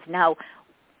cycles. Now,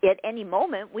 at any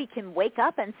moment, we can wake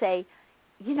up and say,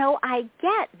 you know, I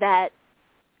get that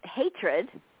hatred,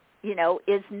 you know,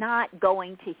 is not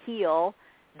going to heal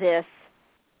this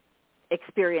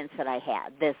experience that I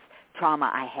had, this trauma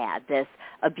I had, this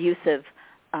abusive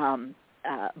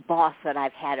boss that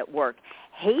I've had at work.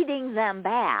 Hating them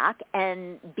back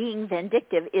and being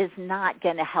vindictive is not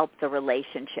going to help the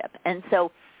relationship. And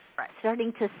so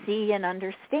starting to see and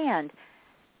understand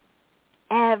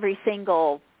every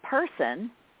single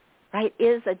person, right,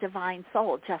 is a divine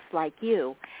soul just like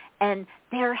you. And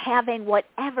they're having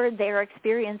whatever their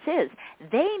experience is.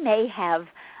 They may have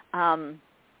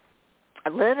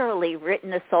literally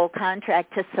written a soul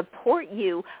contract to support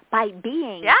you by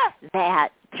being that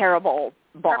terrible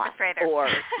boss or,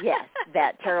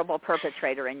 that terrible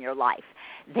perpetrator in your life.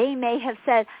 They may have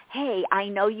said, hey, I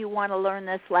know you want to learn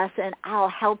this lesson. I'll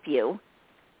help you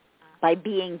by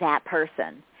being that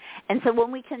person. And so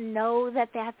when we can know that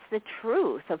that's the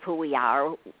truth of who we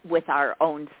are with our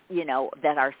own, you know,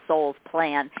 that our soul's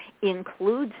plan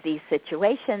includes these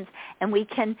situations, and we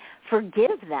can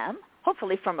forgive them,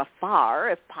 hopefully from afar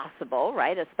if possible,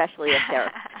 right, especially if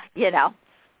they're, you know,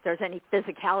 there's any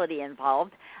physicality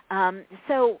involved.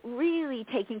 So really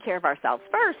taking care of ourselves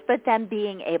first, but then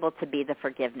being able to be the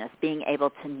forgiveness, being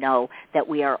able to know that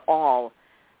we are all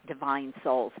divine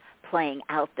souls playing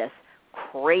out this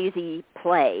crazy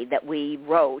play that we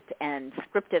wrote and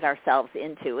scripted ourselves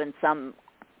into in some,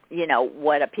 you know,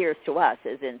 what appears to us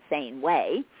is insane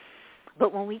way.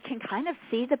 But when we can kind of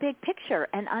see the big picture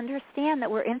and understand that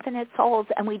we're infinite souls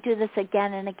and we do this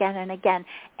again and again and again,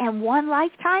 and one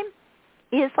lifetime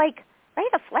is like, right,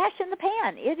 a flash in the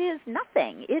pan. It is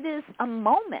nothing. It is a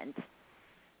moment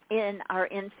in our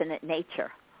infinite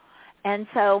nature. And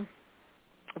so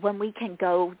when we can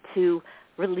go to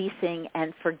releasing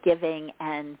and forgiving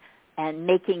and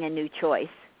making a new choice,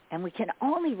 and we can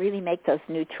only really make those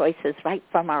new choices right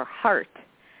from our heart.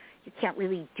 You can't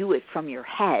really do it from your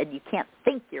head. You can't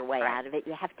think your way out of it.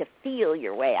 You have to feel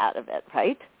your way out of it,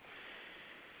 right?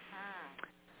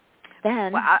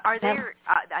 Then, well, there?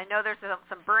 I know there's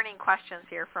some burning questions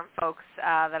here from folks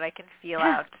that I can feel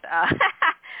out.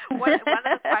 One of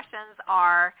the questions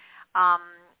are,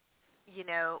 you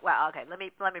know, well, okay. Let me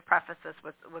preface this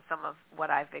with some of what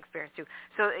I've experienced too.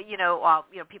 So, you know,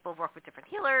 people work with different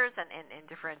healers and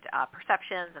different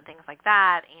perceptions and things like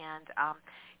that. And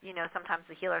you know, sometimes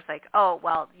the healer's like, oh,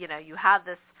 well, you know, you have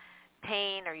this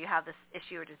pain or you have this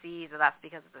issue or disease, or that's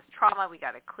because of this trauma. We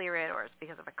got to clear it, or it's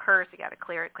because of a curse. You got to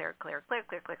clear it, clear.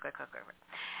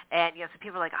 And you know, so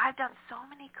people are like, I've done so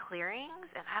many clearings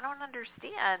and I don't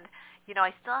understand. You know,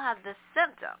 I still have this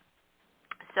symptom.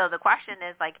 So the question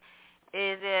is like,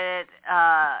 is it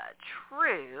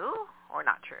true or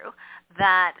not true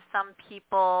that some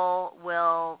people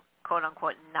will, quote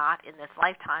unquote, not in this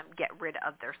lifetime get rid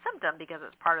of their symptom because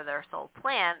it's part of their soul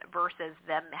plan, versus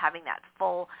them having that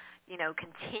full,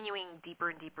 continuing deeper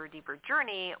and deeper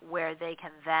journey where they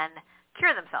can then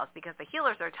cure themselves, because the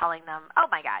healers are telling them, oh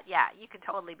my God, yeah, you can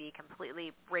totally be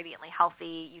completely radiantly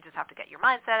healthy. You just have to get your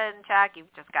mindset in check.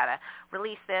 You've just got to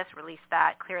release this, release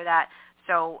that, clear that.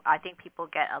 So I think people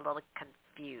get a little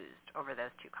confused over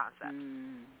those two concepts.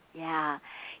 Yeah.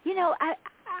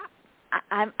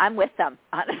 I'm with them,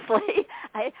 honestly.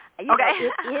 It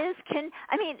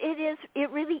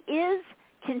really is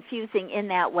confusing in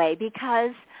that way,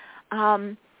 because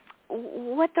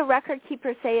what the record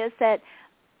keepers say is that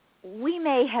we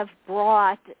may have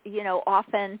brought,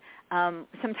 often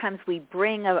sometimes we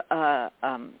bring a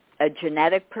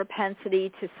genetic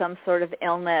propensity to some sort of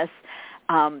illness.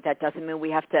 That doesn't mean we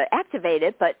have to activate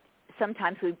it, but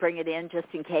sometimes we bring it in just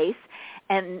in case.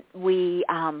 And we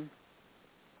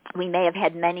may have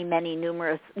had many,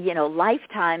 numerous,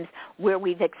 lifetimes where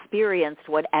we've experienced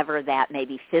whatever that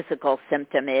maybe physical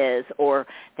symptom is, or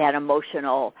that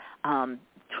emotional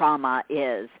trauma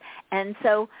is. And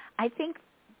so I think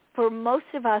for most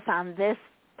of us on this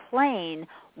plane,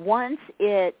 once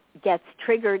it gets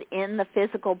triggered in the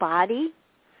physical body,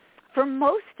 for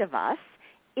most of us,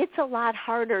 it's a lot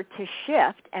harder to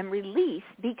shift and release,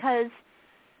 because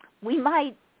we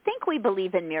might think we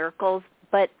believe in miracles,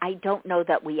 but I don't know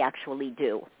that we actually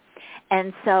do.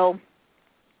 And so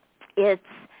it's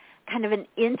kind of an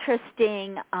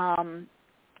interesting kind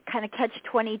of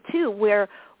catch-22 where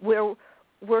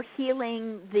we're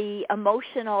healing the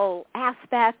emotional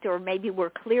aspect, or maybe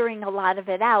we're clearing a lot of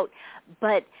it out.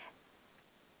 But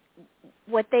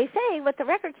what the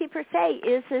record keepers say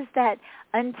is that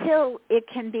until it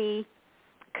can be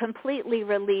completely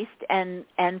released and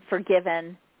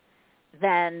forgiven,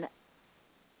 then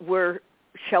we're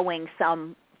showing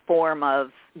some form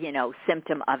of,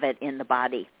 symptom of it in the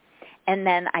body. And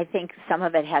then I think some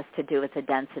of it has to do with the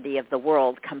density of the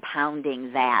world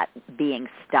compounding that being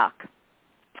stuck.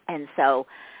 And so,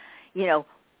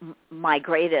 my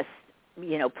greatest,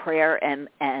 prayer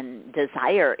and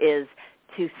desire is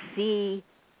to see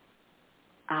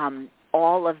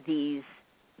all of these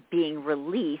being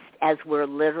released as we're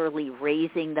literally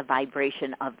raising the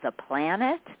vibration of the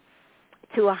planet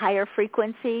to a higher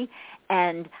frequency,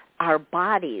 and our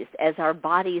bodies, as our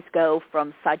bodies go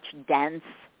from such dense,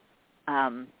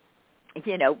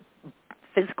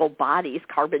 physical bodies,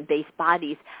 carbon-based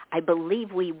bodies, I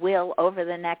believe we will, over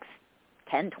the next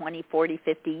 10, 20, 40,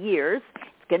 50 years,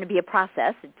 it's going to be a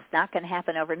process. It's not going to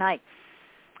happen overnight.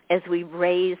 As we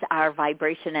raise our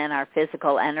vibration and our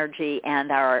physical energy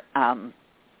and our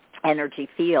energy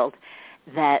field,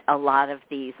 that a lot of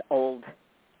these old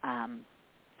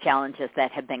challenges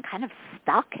that have been kind of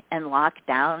stuck and locked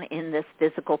down in this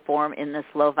physical form, in this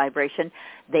low vibration,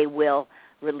 they will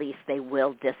release, they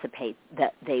will dissipate,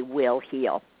 that they will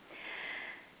heal.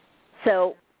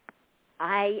 So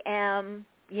I am,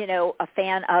 a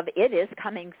fan of it is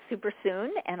coming super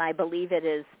soon, and I believe it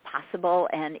is possible,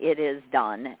 and it is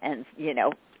done, and,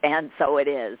 and so it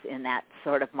is in that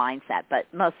sort of mindset.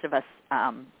 But most of us,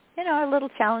 are a little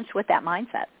challenged with that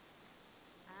mindset.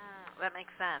 That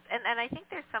makes sense. And I think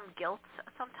there's some guilt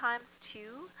sometimes,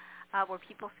 too, where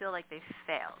people feel like they've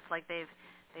failed, like they've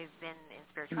been in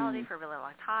spirituality for a really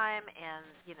long time, and,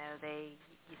 they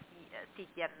seek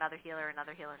yet another healer,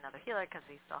 because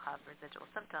they still have residual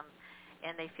symptoms,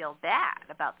 and they feel bad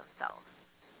about themselves,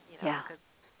 because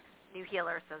new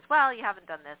healer says, well, you haven't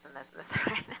done this and this and this,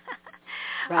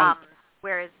 right?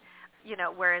 Whereas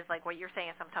like what you're saying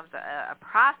is sometimes a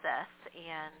process,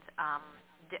 and,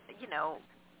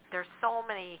 there's so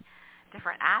many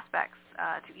different aspects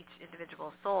to each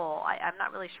individual soul. I'm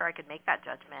not really sure I could make that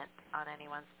judgment on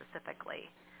anyone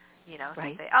specifically,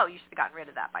 right. Say, oh, you should have gotten rid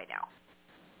of that by now.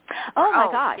 Oh,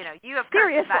 my gosh. You have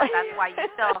curses. That's why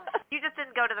you just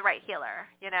didn't go to the right healer,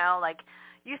 like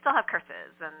you still have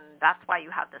curses, and that's why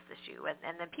you have this issue.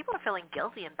 And then people are feeling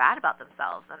guilty and bad about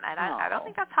themselves, and I don't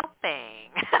think that's helping.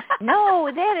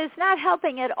 No, that is not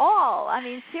helping at all. I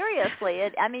mean, seriously,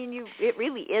 it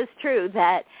really is true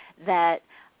that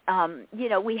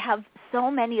we have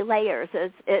so many layers.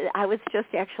 I was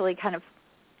just actually kind of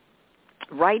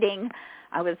writing.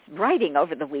 I was writing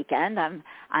over the weekend. I'm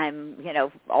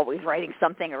always writing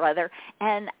something or other,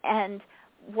 and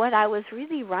what I was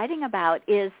really writing about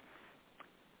is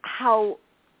how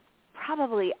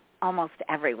probably almost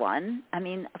everyone,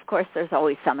 of course there's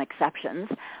always some exceptions,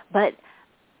 but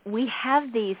we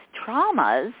have these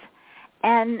traumas,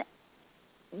 and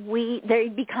they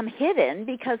become hidden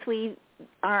because we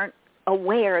aren't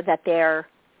aware that they're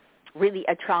really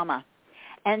a trauma.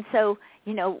 And so,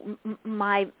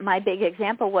 my big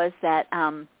example was that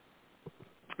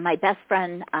my best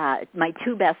friend, my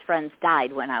two best friends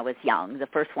died when I was young. The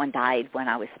first one died when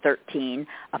I was 13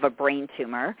 of a brain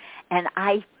tumor, and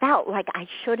I felt like I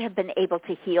should have been able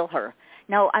to heal her.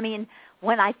 No, I mean,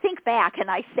 when I think back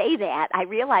and I say that, I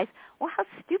realize, well, how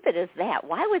stupid is that?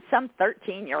 Why would some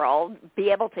 13-year-old be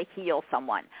able to heal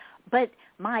someone? But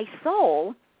my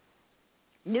soul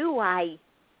knew I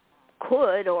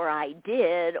could, or I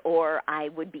did, or I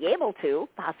would be able to,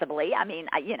 possibly. I mean,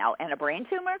 and a brain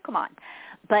tumor? Come on.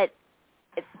 But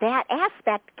that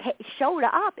aspect showed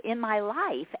up in my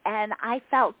life, and I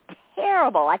felt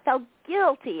terrible. I felt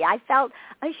guilty. I felt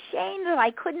ashamed that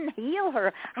I couldn't heal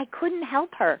her. I couldn't help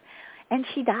her. And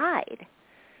she died.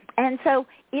 And so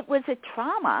it was a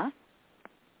trauma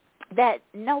that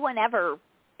no one ever,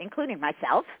 including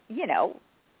myself,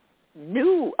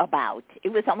 knew about. It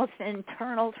was almost an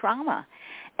internal trauma.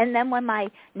 And then when my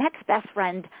next best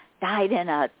friend died in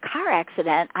a car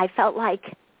accident, I felt like,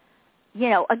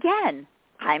 again,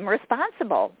 I'm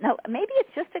responsible. Now, maybe it's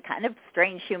just a kind of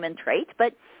strange human trait,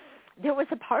 but there was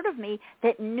a part of me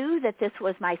that knew that this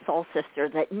was my soul sister,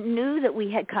 that knew that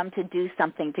we had come to do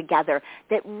something together,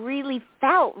 that really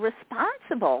felt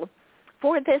responsible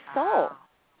for this soul.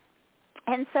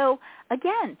 And so,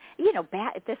 again,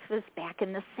 this was back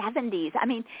in the 70s. I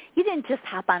mean, you didn't just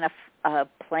hop on a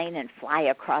plane and fly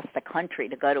across the country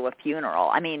to go to a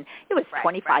funeral. I mean, it was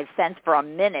 25 cents for a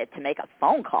minute to make a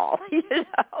phone call,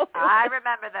 I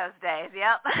remember those days,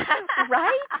 yep.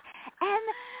 Right?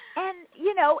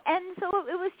 And so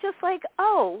it was just like,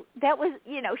 oh, that was,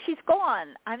 she's gone.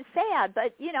 I'm sad,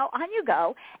 but, on you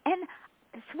go. And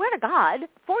I swear to God,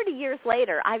 40 years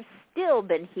later, I've still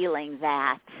been healing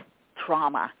that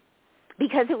trauma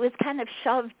because it was kind of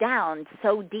shoved down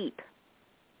so deep.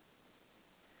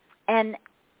 And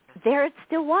there it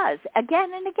still was,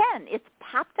 again and again. It's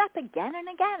popped up again and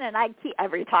again, and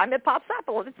every time it pops up,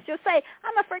 let's just say,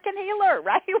 I'm a freaking healer,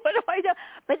 right? What do I do?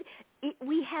 But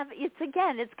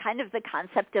it's kind of the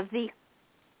concept of the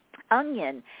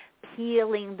onion,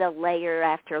 peeling the layer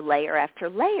after layer after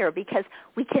layer, because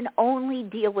we can only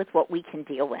deal with what we can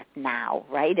deal with now,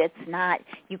 right? It's not,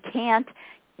 you can't,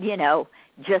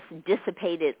 just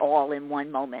dissipate it all in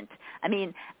one moment. I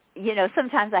mean,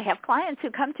 sometimes I have clients who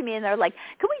come to me and they're like,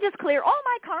 can we just clear all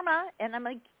my karma? And I'm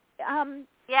like,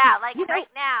 yeah, like right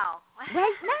now.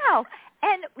 Right now.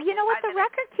 And what the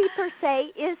record keepers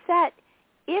say is that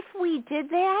if we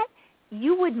did that,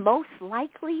 you would most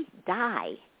likely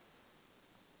die.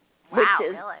 Wow,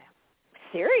 really?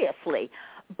 Seriously.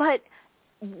 But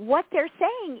what they're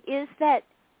saying is that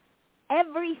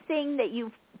everything that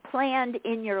you've planned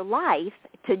in your life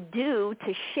to do,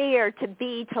 to share, to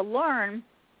be, to learn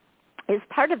is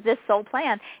part of this soul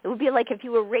plan. It would be like if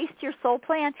you erased your soul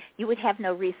plan, you would have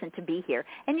no reason to be here,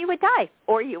 and you would die,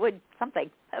 or you would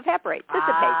evaporate, dissipate.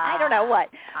 I don't know what.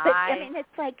 But I mean, it's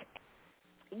like,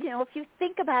 if you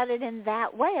think about it in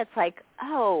that way, it's like,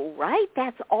 oh, right,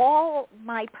 that's all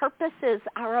my purposes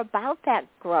are about, that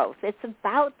growth. It's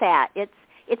about that. It's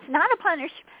not a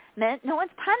punishment. No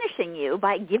one's punishing you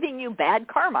by giving you bad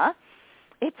karma.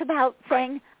 It's about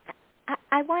saying,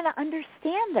 I want to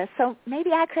understand this, so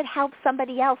maybe I could help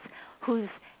somebody else who's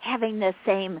having the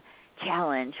same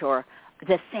challenge or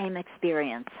the same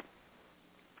experience.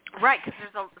 Right, because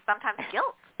there's sometimes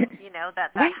guilt,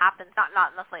 that right. happens, not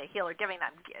necessarily a healer giving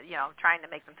them, trying to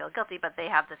make them feel guilty, but they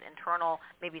have this internal,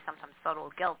 maybe sometimes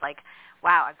subtle guilt, like,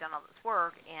 wow, I've done all this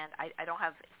work, and I don't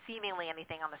have seemingly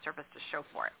anything on the surface to show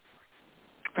for it.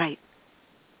 Right.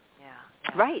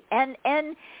 Yeah. Right. And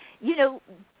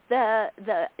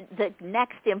the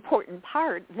next important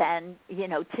part then,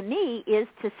 to me is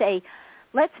to say,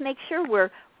 let's make sure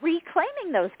we're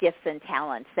reclaiming those gifts and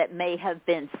talents that may have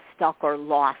been stuck or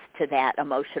lost to that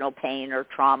emotional pain or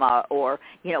trauma or,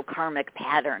 karmic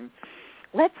pattern.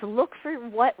 Let's look for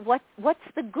what's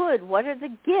the good, what are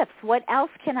the gifts, what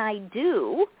else can I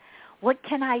do, what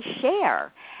can I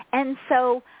share? And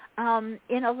so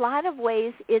in a lot of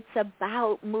ways, it's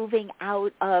about moving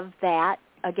out of that,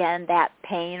 again, that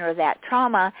pain or that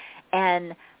trauma,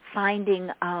 and finding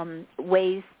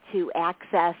ways to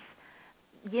access,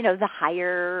 the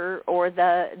higher or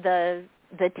the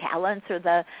talents or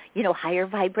the, higher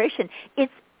vibration.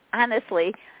 It's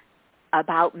honestly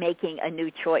about making a new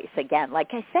choice. Again, like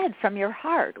I said, from your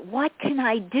heart. What can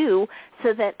I do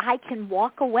so that I can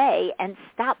walk away and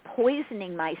stop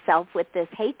poisoning myself with this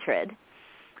hatred?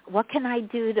 What can I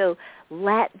do to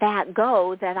let that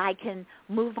go, that I can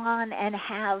move on and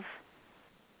have,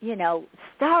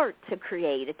 start to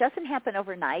create? It doesn't happen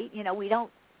overnight. We don't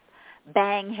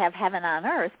bang, have heaven on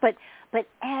earth, but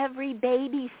every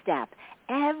baby step,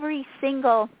 every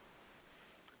single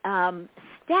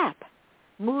step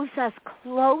moves us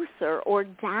closer or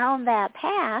down that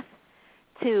path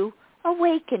to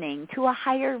awakening, to a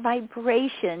higher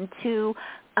vibration, to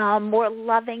more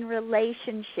loving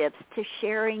relationships, to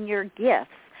sharing your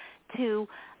gifts, to,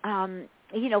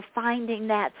 finding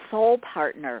that soul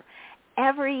partner.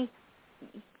 Every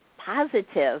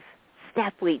positive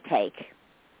step we take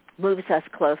moves us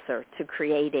closer to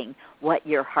creating what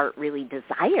your heart really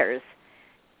desires,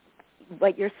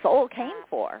 what your soul came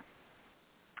for.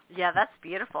 Yeah, that's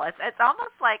beautiful. It's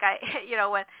almost like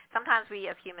when sometimes we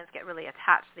as humans get really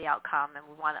attached to the outcome and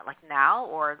we want it like now,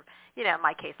 or in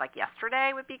my case, like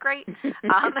yesterday would be great.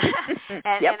 And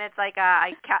it's like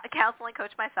I counsel and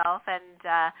coach myself, and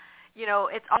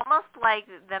it's almost like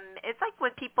it's like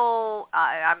when people,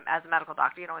 I'm as a medical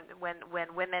doctor, when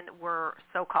women were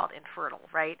so-called infertile,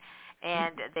 right?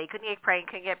 And they couldn't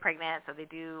get pregnant, so they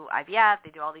do IVF,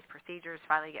 they do all these procedures,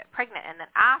 finally get pregnant, and then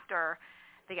after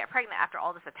they get pregnant, after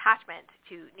all this attachment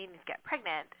to needing to get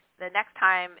pregnant, the next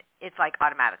time it's like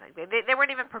automatically. They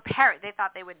weren't even prepared. They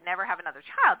thought they would never have another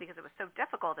child because it was so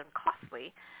difficult and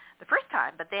costly the first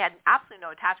time, but they had absolutely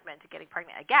no attachment to getting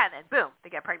pregnant again, and boom,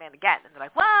 they get pregnant again. And they're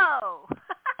like, whoa!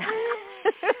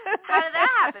 How did that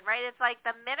happen, right? It's like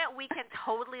the minute we can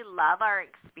totally love our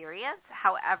experience,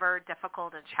 however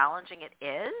difficult and challenging it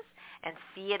is, and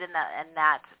see it in that in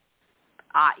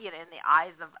the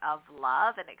eyes of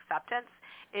love and acceptance,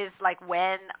 is like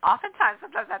when oftentimes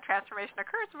sometimes that transformation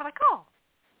occurs and we're like, oh,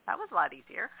 that was a lot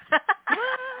easier.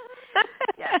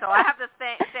 Yeah, so I have this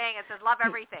saying, it says love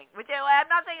everything, which I'm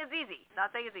not saying is easy.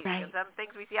 Not saying it's easy. Right. Because some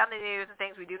things we see on the news and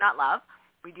things we do not love,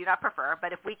 we do not prefer,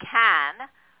 but if we can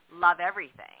love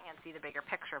everything and see the bigger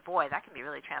picture, boy, that can be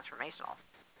really transformational.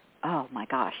 Oh my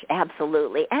gosh,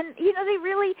 absolutely. And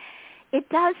it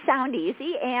does sound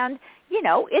easy, and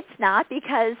it's not,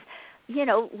 because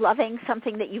loving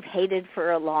something that you've hated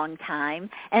for a long time,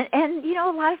 and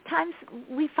a lot of times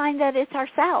we find that it's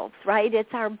ourselves, right?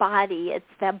 It's our body, it's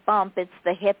the bump, it's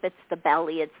the hip, it's the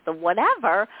belly, it's the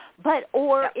whatever,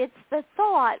 it's the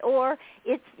thought, or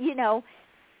it's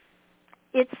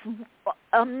it's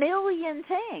a million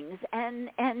things, and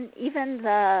even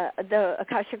the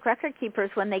Akashic Record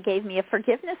Keepers, when they gave me a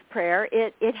forgiveness prayer,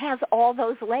 it has all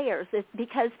those layers. It's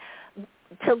because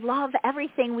to love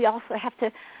everything, we also have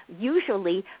to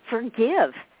usually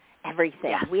forgive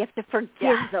everything. Yeah. We have to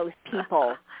forgive those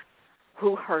people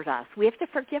who hurt us. We have to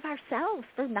forgive ourselves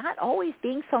for not always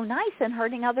being so nice and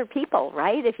hurting other people,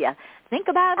 right? If you think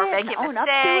about it and own up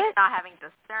to it. Not having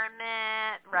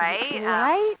discernment,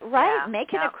 right? Right. Yeah,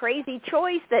 Making a crazy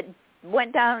choice that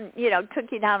went down,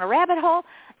 took you down a rabbit hole,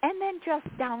 and then just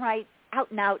downright out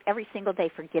and out every single day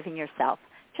forgiving yourself,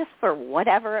 just for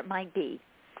whatever it might be.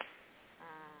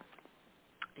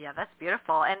 Yeah, that's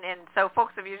beautiful. And so,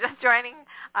 folks, if you're just joining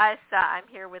us, I'm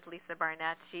here with Lisa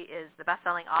Barnett. She is the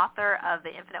best-selling author of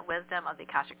The Infinite Wisdom of the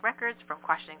Akashic Records, From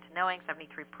Questioning to Knowing,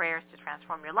 73 Prayers to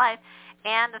Transform Your Life,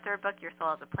 and the third book, Your Soul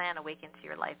Has a Plan, Awaken to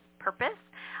Your Life Purpose.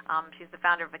 She's the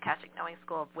founder of Akashic Knowing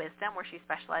School of Wisdom, where she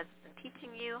specializes in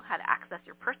teaching you how to access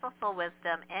your personal soul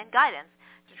wisdom and guidance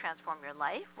to transform your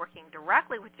life, working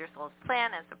directly with your soul's plan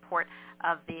and support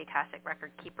of the Akashic Record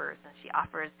Keepers. And she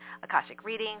offers Akashic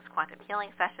readings, quantum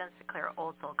healing sessions to clear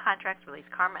old soul contracts, release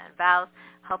karma and vows,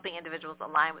 helping individuals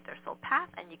align with their soul path.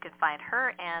 And you can find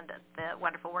her and the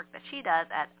wonderful work that she does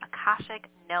at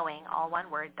AkashicKnowing, all one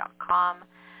word, .com.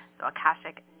 So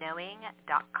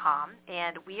AkashicKnowing.com.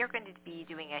 And we are going to be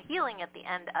doing a healing at the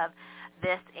end of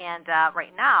this. And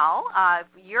right now,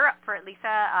 you're up for it,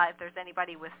 Lisa. If there's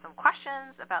anybody with some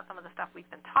questions about some of the stuff we've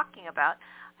been talking about,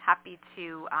 happy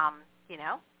to,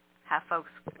 have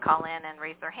folks call in and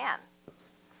raise their hand.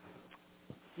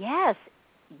 Yes.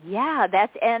 Yeah,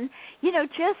 just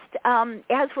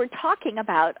as we're talking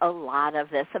about a lot of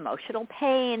this emotional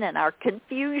pain and our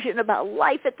confusion about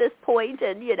life at this point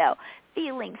and,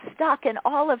 feeling stuck and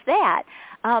all of that,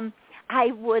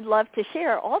 I would love to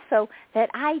share also that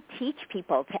I teach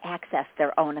people to access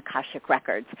their own Akashic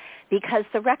records, because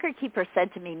the record keeper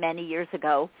said to me many years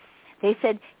ago, they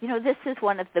said, this is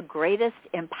one of the greatest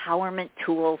empowerment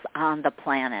tools on the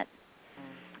planet.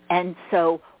 And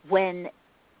so when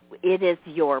it is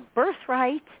your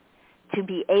birthright to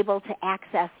be able to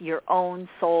access your own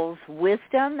soul's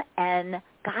wisdom and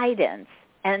guidance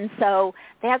And so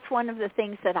that's one of the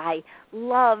things that I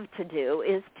love to do,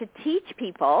 is to teach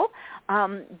people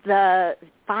the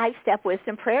 5-step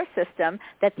wisdom prayer system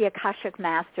that the Akashic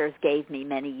Masters gave me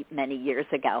many, many years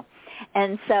ago.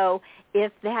 And so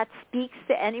if that speaks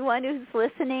to anyone who's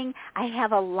listening, I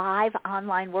have a live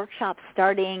online workshop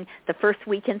starting the first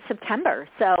week in September.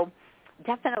 So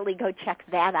definitely go check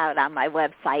that out on my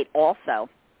website also,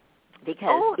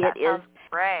 because that sounds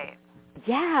great.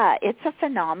 Yeah, it's a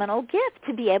phenomenal gift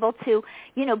to be able to,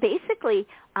 basically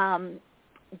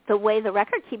the way the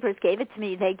record keepers gave it to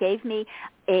me, they gave me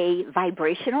a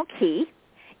vibrational key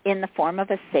in the form of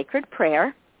a sacred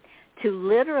prayer to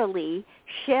literally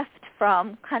shift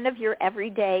from kind of your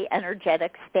everyday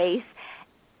energetic space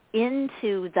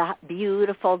into the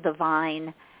beautiful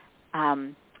divine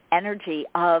energy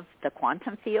of the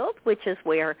quantum field, which is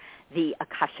where the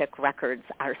Akashic records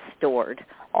are stored,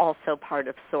 also part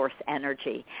of source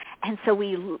energy. And so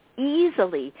we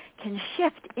easily can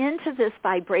shift into this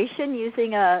vibration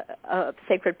using a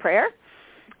sacred prayer,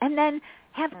 and then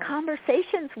have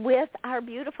conversations with our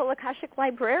beautiful Akashic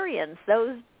librarians,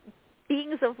 those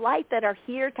beings of light that are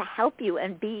here to help you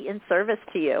and be in service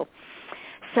to you.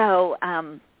 So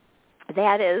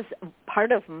that is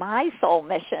part of my soul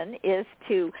mission, is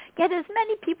to get as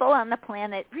many people on the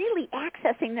planet really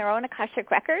accessing their own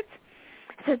Akashic records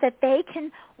so that they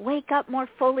can wake up more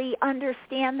fully,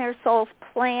 understand their soul's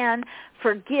plan,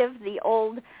 forgive the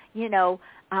old,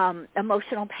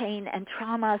 emotional pain and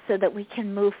trauma, so that we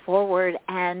can move forward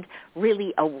and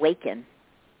really awaken.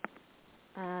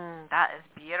 That is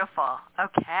beautiful.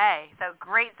 Okay, so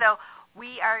great. So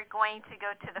we are going to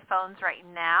go to the phones right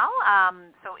now.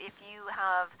 So if you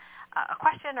have a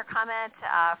question or comment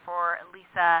for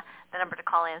Lisa, the number to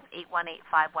call in is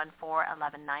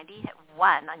 818-514-1190. Hit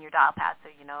 1 on your dial pad so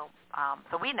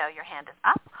so we know your hand is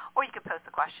up, or you can post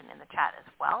the question in the chat as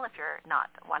well if you're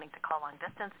not wanting to call long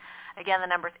distance. Again,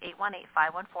 the number is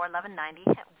 818-514-1190.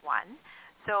 Hit 1.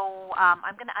 So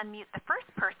I'm going to unmute the first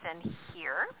person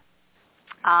here.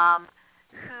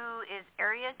 Who is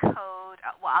area code,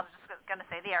 I was just going to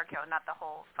say the area code, not the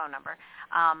whole phone number,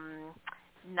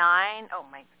 my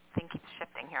thing keeps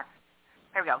shifting here.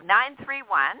 There we go,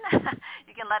 931.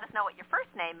 You can let us know what your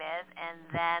first name is, and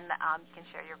then you can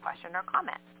share your question or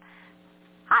comment.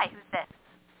 Hi, who's this?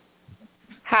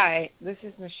 Hi, this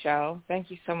is Michelle.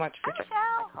 Thank you so much for taking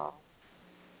my call.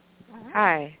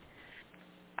 Hi.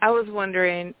 I was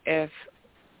wondering if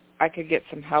I could get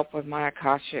some help with my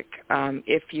Akashic,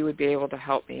 if you would be able to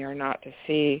help me or not, to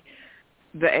see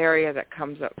the area that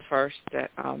comes up first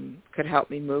that could help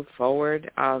me move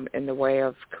forward in the way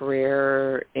of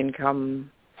career, income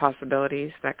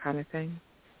possibilities, that kind of thing.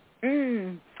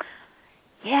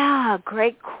 Yeah,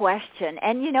 great question.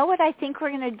 And you know what I think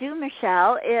we're going to do,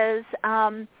 Michelle, is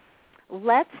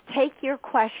let's take your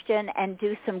question and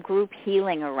do some group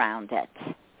healing around it.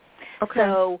 Okay.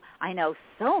 So I know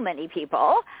so many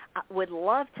people would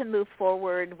love to move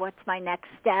forward. What's my next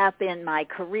step in my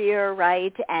career,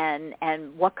 right? And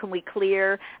what can we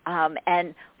clear?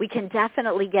 And we can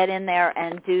definitely get in there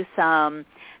and do some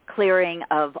clearing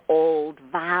of old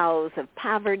vows of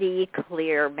poverty,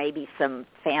 clear maybe some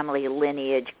family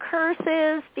lineage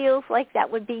curses. Feels like that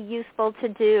would be useful to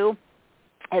do,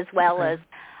 as well as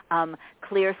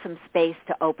clear some space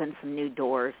to open some new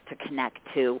doors to connect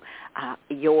to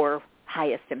your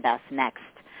highest and best next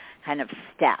kind of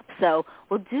step. So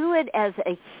we'll do it as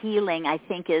a healing, I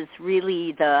think, is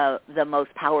really the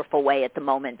most powerful way at the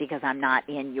moment, because I'm not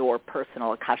in your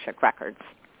personal Akashic records.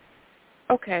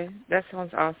 Okay, that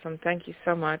sounds awesome. Thank you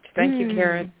so much. Thank you,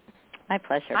 Karen. My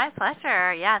pleasure. My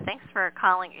pleasure. Yeah, thanks for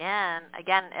calling in.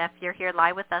 Again, if you're here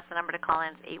live with us, the number to call in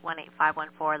is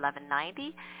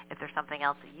 818-514-1190. If there's something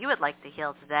else that you would like to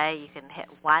heal today, you can hit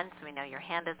 1 so we know your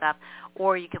hand is up,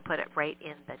 or you can put it right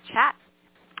in the chat.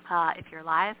 If you're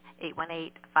live,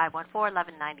 818-514-1190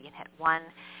 and hit 1.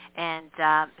 And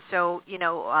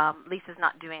Lisa's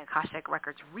not doing Akashic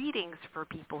Records readings for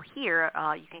people here.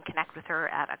 You can connect with her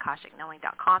at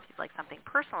akashicknowing.com if you'd like something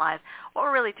personalized. What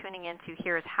we're really tuning into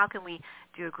here is how can we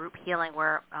do a group healing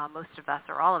where most of us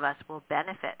or all of us will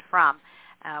benefit from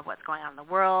what's going on in the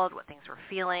world, what things we're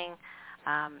feeling.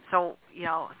 So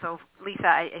Lisa,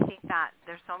 I think that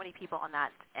there's so many people on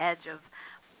that edge of,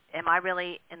 am I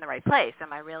really in the right place?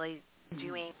 Am I really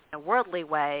doing in a worldly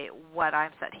way what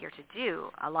I'm set here to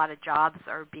do? A lot of jobs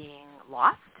are being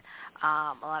lost.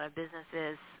 A lot of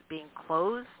businesses being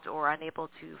closed or unable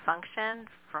to function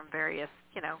from various,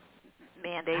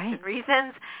 mandates and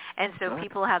reasons. And so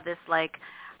people have this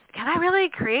can I really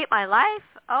create my life?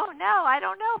 Oh no, I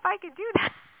don't know if I can do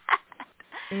that.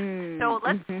 So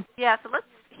let's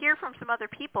hear from some other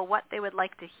people what they would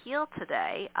like to heal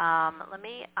today. Let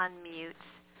me unmute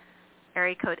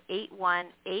area code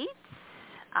 818.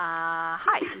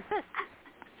 Hi, who's this?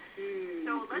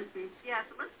 So let's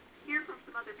hear from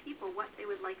some other people what they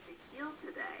would like to heal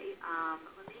today.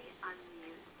 Let me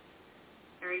unmute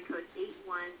area code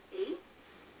 818.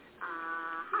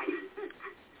 Hi. So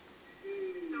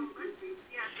let's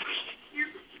hear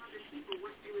from some other people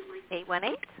what they would like to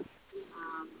 818.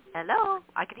 Hello.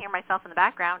 I can hear myself in the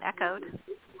background, echoed.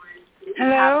 Did you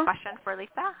have a question for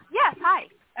Lisa? Yes, hi.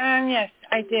 Yes,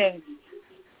 I did.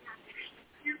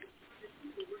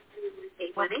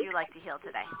 What would you like to heal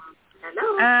today?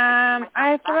 Hello.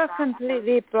 I feel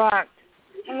completely blocked.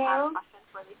 Hello.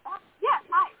 Yes,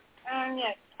 hi.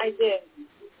 Yes, I did.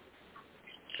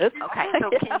 Oops. Okay, so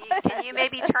can you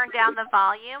maybe turn down the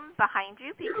volume behind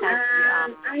you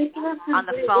because on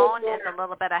the phone it's a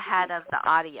little bit ahead of the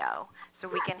audio, so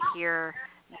we can hear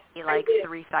maybe like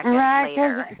 3 seconds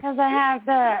later. Right, because I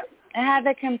have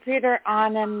the computer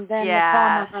on and then the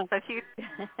phone on. So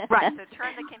right, so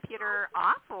turn the computer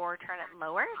off or turn it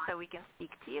lower so we can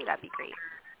speak to you. That'd be great.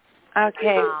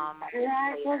 Okay.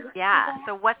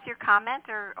 So what's your comment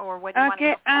or what do you want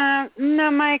to know? No,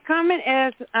 my comment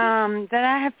is that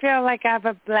I feel like I have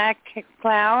a black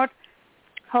cloud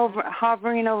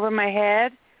hovering over my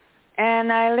head,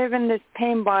 and I live in this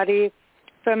pain body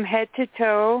from head to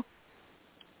toe,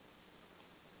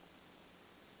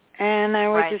 and I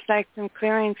would just like some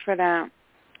clearings for that.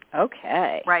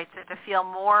 Okay. Right, so to feel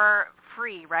more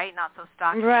free, right? Not so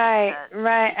stuck. Right.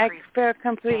 I feel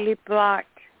completely blocked.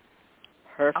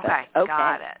 Perfect. Okay,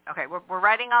 got it. Okay, we're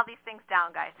writing all these things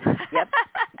down, guys. Yep,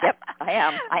 I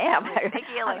am. Big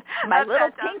healing. My That's little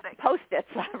fantastic. pink Post-its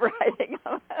I'm writing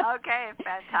them. Okay,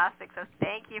 fantastic. So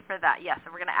thank you for that. Yes,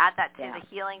 so we're going to add that to the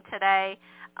healing today.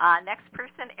 Next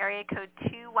person, area code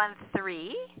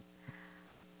 213.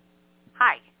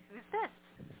 Hi, who's this?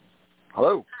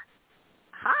 Hello.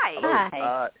 Hi.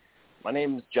 Hi. My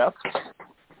name's Jeff.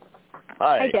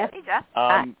 Hi. Hey, Jeff. Hey, Jeff.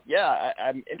 I'm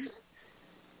interested.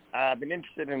 I've been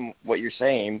interested in what you're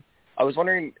saying. I was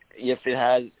wondering if it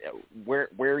has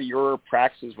where your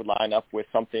practices would line up with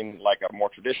something like a more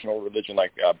traditional religion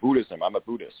like Buddhism. I'm a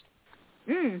Buddhist.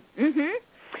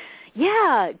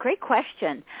 Yeah, great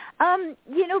question.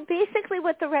 Basically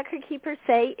what the record keepers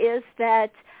say is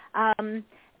that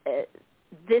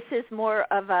this is more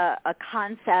of a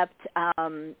concept.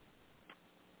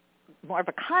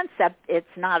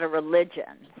 It's not a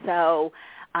religion. So.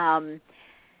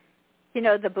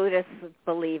 The Buddhists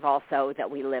believe also that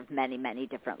we live many, many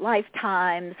different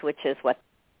lifetimes, which is what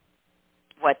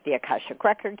the Akashic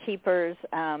record keepers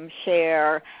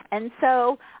share. And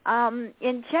so,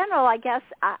 in general, I guess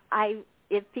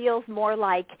it feels more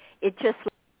like it just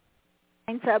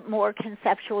lines up more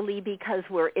conceptually because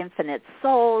we're infinite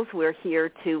souls. We're here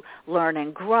to learn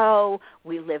and grow.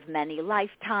 We live many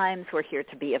lifetimes. We're here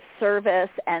to be of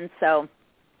service. And so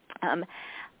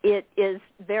it is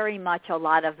very much a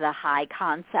lot of the high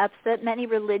concepts that many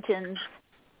religions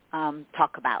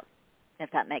talk about,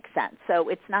 if that makes sense. So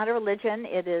it's not a religion.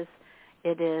 It is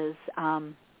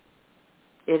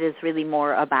really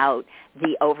more about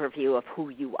the overview of who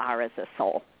you are as a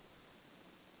soul.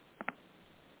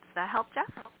 Does that help,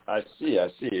 Jeff? I see.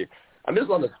 I'm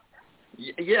just on the.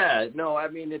 Yeah. No. I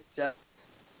mean, it's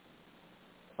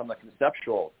from the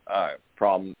conceptual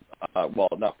problem. Well,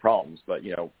 not problems, but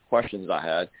questions I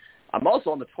had. I'm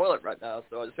also on the toilet right now,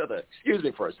 so I just have to excuse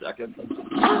me for a second.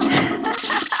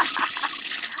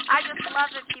 I just love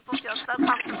that people feel so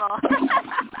comfortable.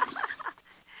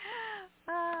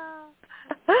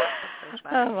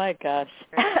 Oh my gosh.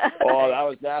 Oh, that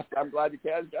was nasty. I'm glad you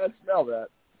can't smell that.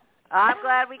 I'm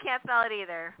glad we can't smell it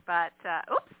either. But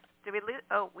oops, did we lose?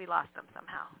 Oh, we lost them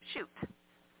somehow. Shoot.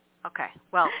 Okay.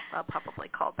 Well, I'll probably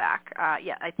call back.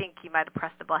 I think he might have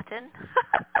pressed the button.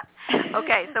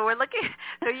 Okay, so we're looking.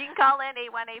 So you can call in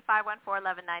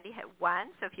 818-514-1190, hit 1.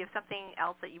 So if you have something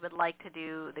else that you would like to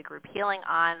do the group healing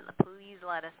on, please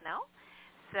let us know.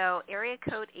 So area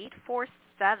code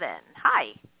 847.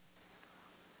 Hi.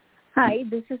 Hi,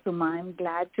 this is Uma. I'm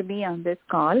glad to be on this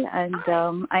call, and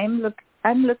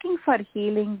I'm looking for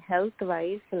healing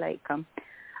health-wise.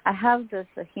 I have this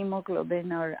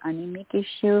hemoglobin or anemic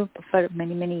issue for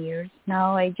many, many years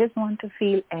now. I just want to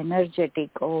feel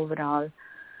energetic overall.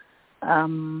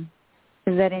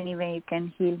 Is there any way you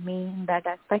can heal me in that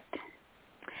aspect?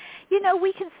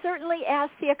 We can certainly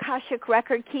ask the Akashic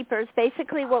record keepers.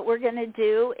 Basically what we're going to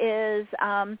do is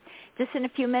just in a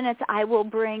few minutes I will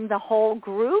bring the whole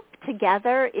group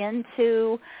together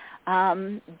into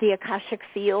the Akashic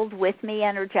field with me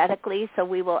energetically, so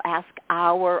we will ask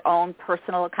our own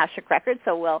personal Akashic records.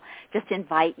 So we'll just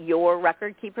invite your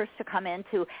record keepers to come in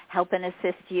to help and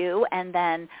assist you, and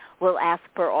then we'll ask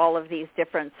for all of these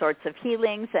different sorts of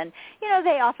healings. And,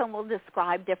 they often will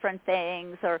describe different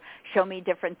things or show me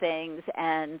different things.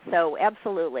 And so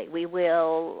absolutely, we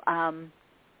will ask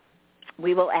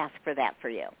for that for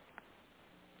you.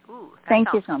 Ooh, thank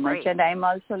you so great. much. And I'm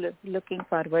also looking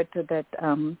forward to that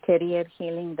career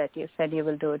healing that you said you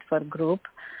will do it for group,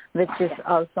 which is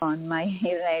also on my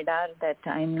radar, that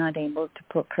I'm not able to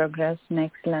progress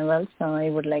next level. So I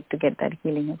would like to get that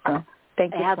healing as well.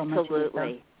 Thank you so much.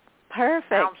 Absolutely. Perfect.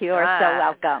 Sounds You're good. so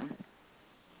welcome.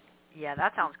 Yeah,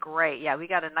 that sounds great. Yeah, we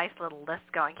got a nice little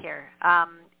list going here.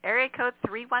 Area code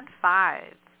 315. I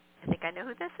think I know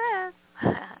who this is.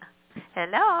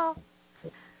 Hello.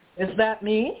 Is that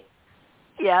me?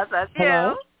 Yes, that's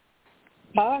Hello?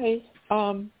 you. Hi.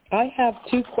 I have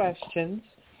two questions.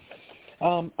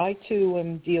 I, too,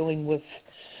 am dealing with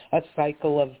a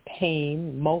cycle of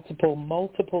pain,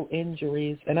 multiple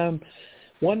injuries, and I'm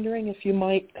wondering if you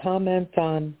might comment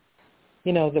on,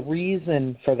 the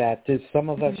reason for that. Do some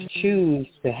of us choose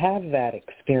to have that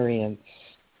experience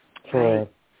for a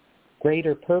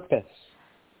greater purpose?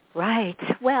 Right.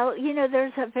 Well,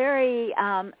 there's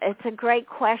it's a great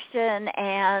question,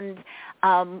 and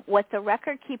what the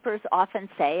record keepers often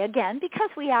say, again, because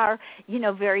we are,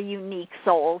 very unique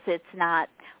souls, it's not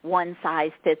one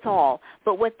size fits all,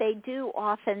 but what they do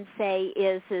often say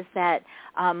is that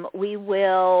we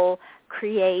will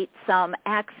create some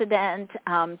accident,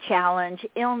 challenge,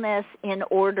 illness in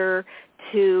order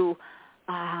to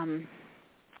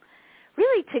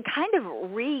really to kind of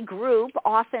regroup,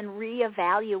 often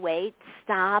reevaluate,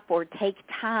 stop, or take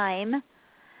time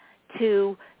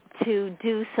to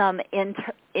do some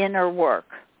inner work,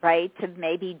 right? To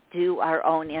maybe do our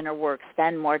own inner work,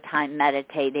 spend more time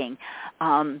meditating,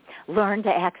 learn to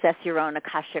access your own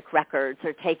Akashic records,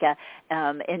 or take a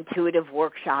intuitive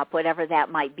workshop, whatever that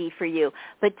might be for you.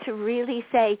 But to really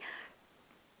say,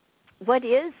 what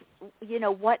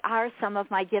are some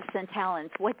of my gifts and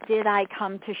talents? What did I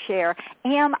come to share?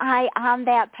 Am I on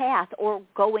that path or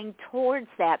going towards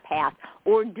that path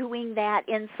or doing that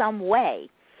in some way?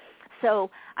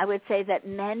 So I would say that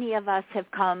many of us have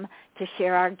come to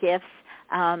share our gifts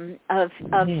of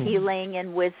healing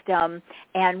and wisdom,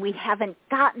 and we haven't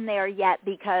gotten there yet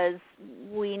because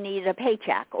we need a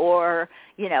paycheck or,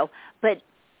 but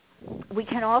we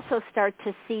can also start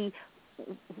to see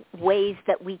ways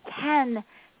that we can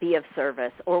be of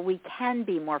service or we can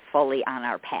be more fully on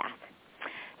our path.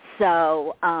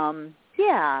 So,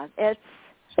 it's...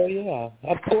 So, yeah,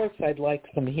 of course I'd like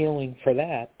some healing for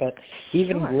that, but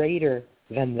even greater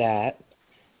than that,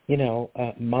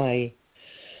 my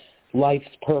life's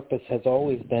purpose has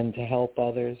always been to help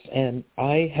others, and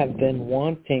I have been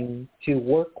wanting to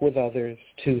work with others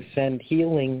to send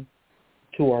healing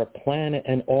to our planet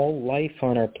and all life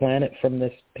on our planet from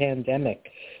this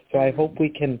pandemic. So I hope we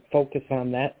can focus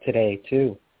on that today,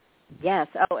 too. Yes,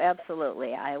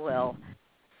 absolutely. I will.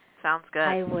 Sounds good.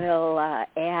 I will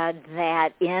add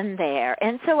that in there.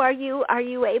 And so are you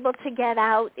able to get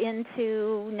out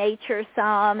into nature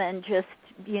some and just,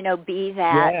 be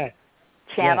that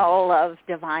channel of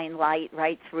divine light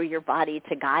right through your body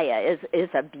to Gaia is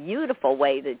a beautiful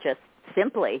way to just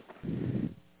simply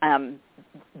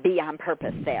be on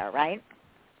purpose there, right?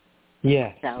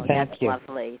 Yes, so thank you. That's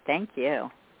lovely. Thank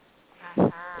you.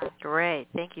 Great.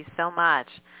 Thank you so much.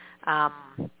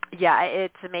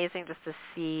 It's amazing just to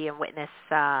see and witness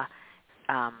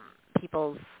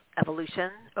people's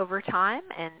evolution over time.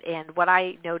 And what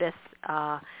I notice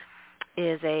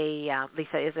is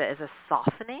a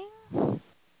softening.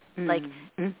 Like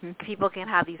people can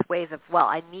have these ways of, well,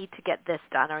 I need to get this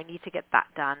done or I need to get that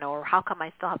done, or how come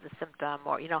I still have the symptom,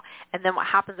 or, and then what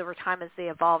happens over time as they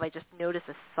evolve, I just notice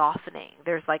a softening.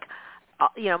 There's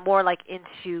more like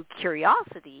into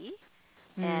curiosity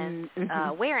and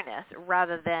awareness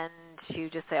rather than to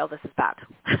just say, oh, this is bad.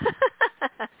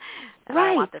 and I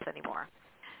don't want this anymore.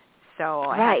 So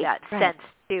I had that sense,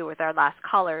 too, with our last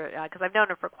caller, because I've known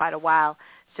her for quite a while,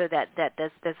 so that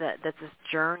there's this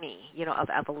journey, of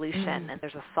evolution, and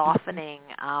there's a softening,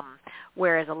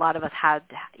 whereas a lot of us had,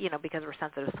 because we're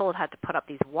sensitive souls, had to put up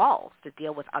these walls to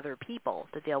deal with other people,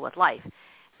 to deal with life.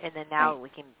 And then now we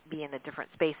can be in a different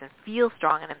space and feel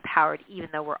strong and empowered, even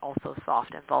though we're also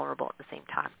soft and vulnerable at the same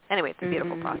time. Anyway, it's a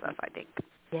beautiful process, I think.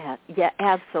 Yeah,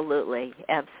 absolutely.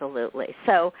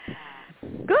 So,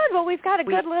 good. Well, we've got a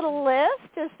good little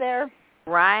list. Is there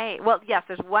Right. Well, yes,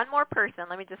 there's one more person.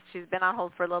 She's been on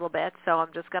hold for a little bit, so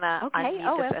I'm just going to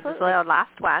unmute this. This is our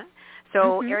last one.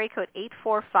 So area code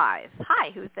 845.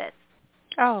 Hi, who's this?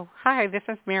 Oh, hi, this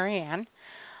is Mary Ann.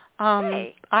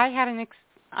 Hey. I had an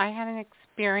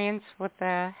experience with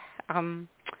a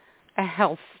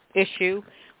health issue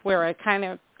where I kind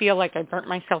of feel like I burnt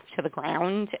myself to the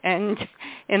ground, and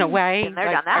in a way,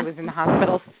 I was in the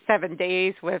hospital 7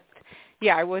 days with.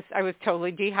 Yeah, I was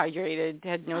totally dehydrated,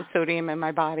 had no sodium in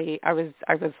my body. I was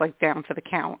like down for the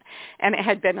count. And it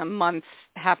had been a month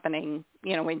happening,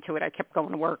 into it. I kept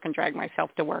going to work and dragged myself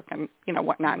to work and,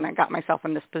 whatnot, and I got myself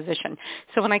in this position.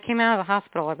 So when I came out of the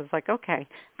hospital, I was like, okay,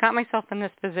 got myself in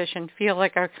this position, feel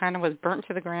like I kind of was burnt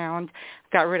to the ground,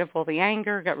 got rid of all the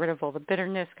anger, got rid of all the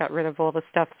bitterness, got rid of all the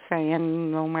stuff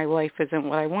saying, no, my life isn't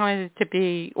what I wanted it to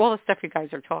be, all the stuff you guys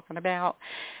are talking about.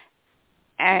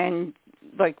 And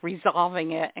like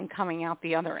resolving it and coming out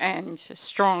the other end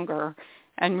stronger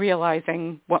and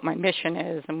realizing what my mission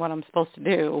is and what I'm supposed to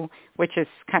do, which is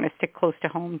kind of stick close to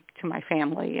home to my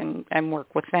family and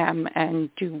work with them and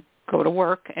go to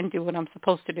work and do what I'm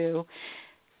supposed to do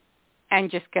and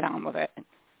just get on with it.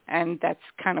 And that's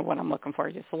kind of what I'm looking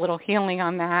for, just a little healing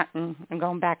on that. And I'm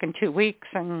going back in 2 weeks,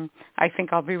 and I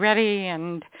think I'll be ready.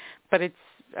 But it's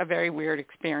a very weird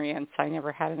experience. I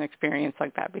never had an experience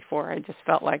like that before. I just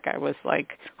felt like I was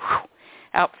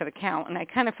out for the count. And I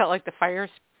kind of felt like the fires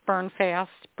burn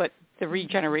fast, but the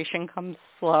regeneration comes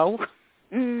slow.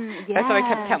 That's what I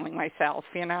kept telling myself,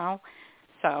 So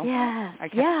I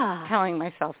kept telling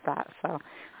myself that. So I'm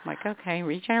like, okay,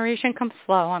 regeneration comes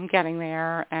slow. I'm getting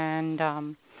there.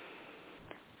 And,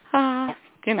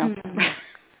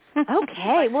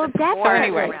 Okay, well, definitely. So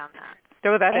anyway,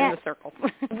 throw that in the circle.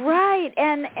 Right,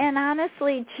 and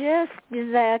honestly, just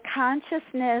the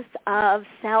consciousness of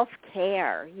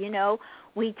self-care,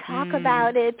 we talk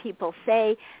about it, people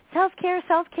say self-care,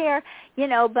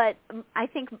 but I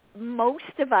think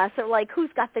most of us are like,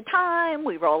 who's got the time?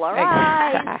 We roll our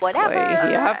eyes, whatever.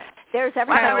 Yep. There's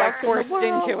everybody else forced in the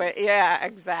world. into it. Yeah,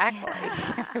 exactly.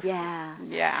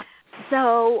 Yeah.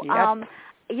 So, I'm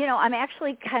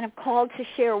actually kind of called to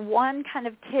share one kind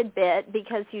of tidbit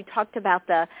because you talked about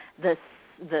the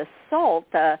salt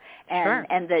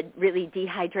and the really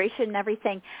dehydration and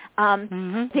everything.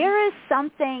 There is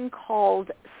something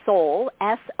called Sol,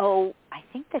 S-O, I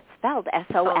think that's spelled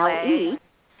S-O-L-E.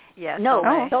 Yes.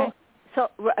 No, so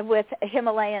with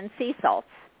Himalayan sea salts.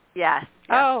 Yes.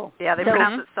 Oh. Yeah, they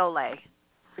pronounce it Soleil.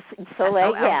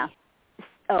 Soleil, yeah.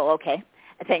 Oh, okay.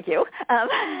 Thank you.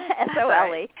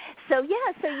 S-O-L-E. So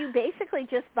you basically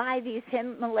just buy these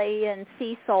Himalayan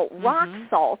sea salt rock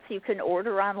salts you can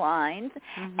order online,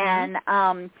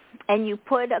 and you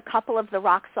put a couple of the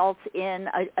rock salts in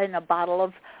a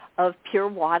bottle of pure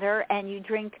water, and you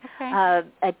drink a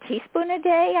teaspoon a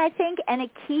day, I think, and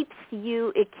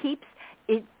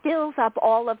it fills up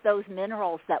all of those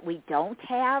minerals that we don't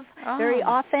have very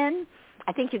often.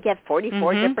 I think you get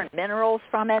 44 different minerals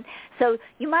from it. So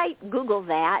you might Google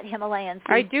that, Himalayan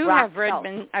sea I do rock have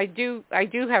Redmond. salt. I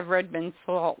do have Redmond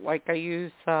salt. Like I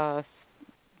use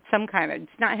some kind of.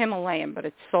 It's not Himalayan, but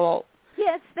it's salt.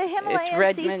 Yeah, it's the Himalayan It's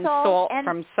Redmond sea salt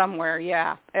from somewhere.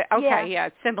 Yeah. Okay. Yeah,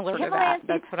 it's similar Himalayan to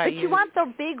that. That's what I use. But you want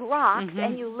the big rocks,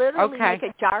 and you literally make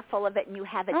a jar full of it, and you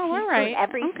have a teaspoon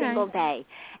every single day.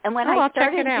 And when I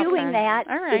started doing that,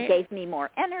 it gave me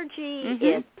more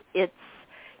energy. It's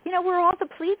we're all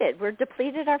depleted. We're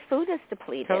depleted. Our food is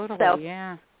depleted. Totally, so,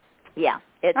 yeah. Yeah.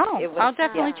 I'll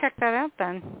definitely check that out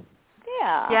then.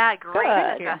 Yeah. Yeah, great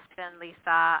Good. suggestion, Lisa.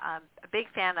 I'm a big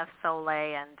fan of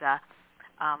Soleil, and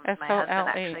my husband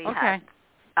actually had...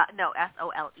 no,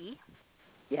 S-O-L-E.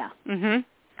 Yeah.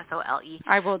 S-O-L-E.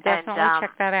 I will definitely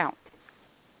check that out.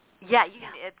 Yeah, you can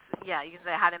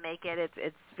say how to make it.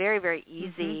 It's very, very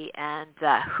easy, and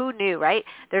who knew, right?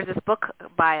 There's this book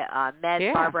by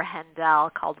Barbara Hendel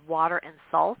called Water and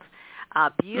Salt.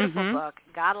 Beautiful book.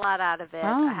 Got a lot out of it.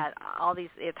 I had all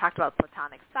these. It talked about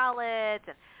platonic solids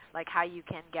and like how you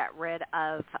can get rid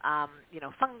of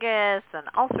fungus and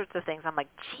all sorts of things. I'm like,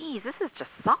 geez, this is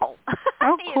just salt.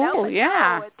 Oh, cool. No, it's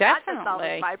not just salt, definitely.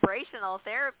 it's vibrational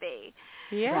therapy.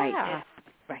 Yeah.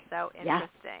 Right. So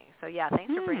interesting. So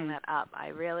thanks for bringing that up. I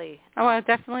really. I'll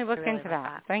definitely look into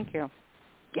that. Thank you.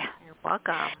 Yeah. You're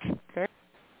welcome. Good.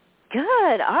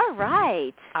 All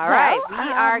right. All right. We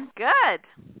are good.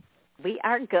 We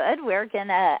are good. We're going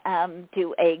to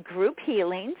do a group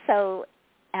healing. So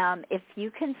if you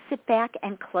can sit back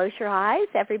and close your eyes,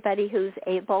 everybody who's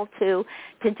able to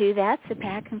do that, sit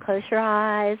back and close your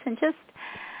eyes and just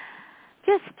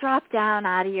drop down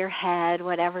out of your head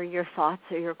whatever your thoughts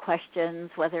or your questions,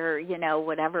 whether,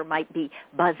 whatever might be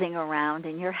buzzing around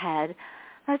in your head.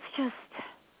 let's just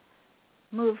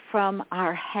move from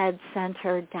our head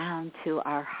center down to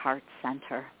our heart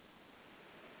center.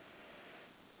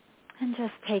 And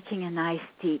just taking a nice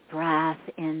deep breath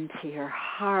into your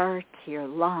heart, your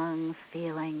lungs,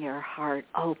 feeling your heart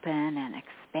open and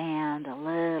expand a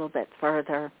little bit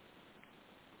further.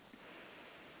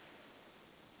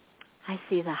 I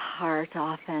see the heart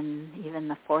often, even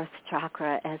the fourth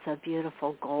chakra, as a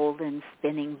beautiful golden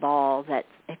spinning ball that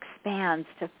expands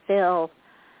to fill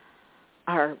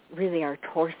our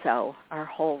torso, our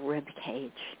whole rib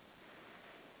cage.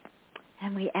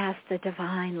 And we ask the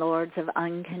divine lords of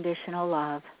unconditional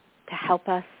love to help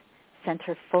us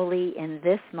center fully in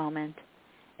this moment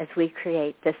as we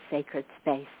create this sacred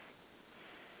space.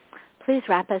 Please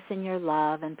wrap us in your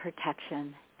love and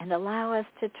protection and allow us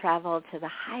to travel to the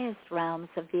highest realms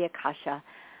of the Akasha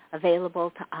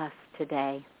available to us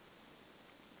today.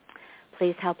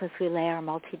 Please help us relay our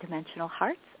multidimensional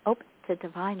hearts open to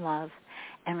divine love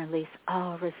and release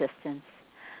all resistance.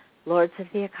 Lords of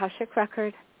the Akashic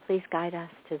Record, please guide us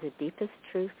to the deepest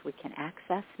truth we can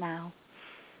access now.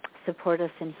 Support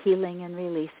us in healing and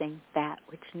releasing that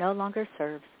which no longer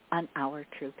serves on our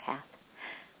true path.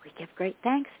 We give great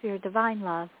thanks for your divine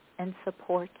love and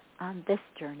support on this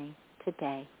journey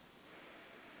today.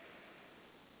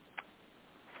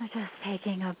 So just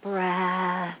taking a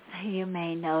breath, you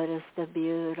may notice the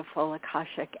beautiful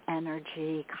Akashic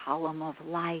energy column of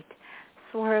light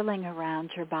swirling around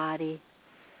your body,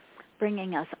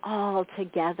 bringing us all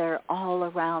together, all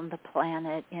around the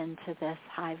planet into this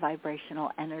high vibrational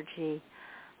energy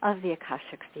of the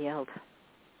Akashic field.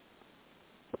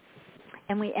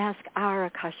 And we ask our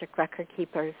Akashic record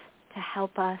keepers to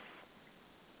help us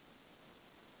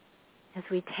as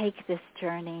we take this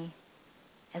journey,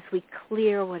 as we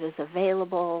clear what is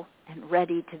available and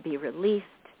ready to be released,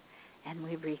 and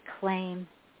we reclaim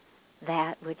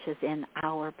that which is in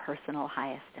our personal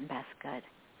highest and best good.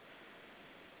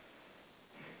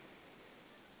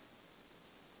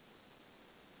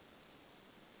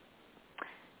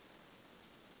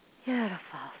 Beautiful.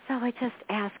 So I just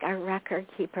ask our record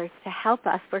keepers to help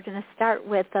us. We're going to start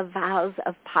with the vows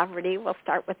of poverty. We'll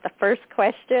start with the first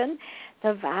question,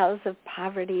 the vows of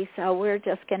poverty. So we're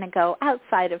just going to go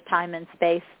outside of time and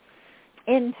space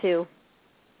into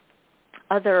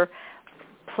other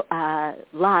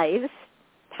lives,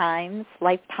 times,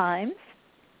 lifetimes,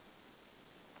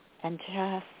 and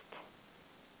just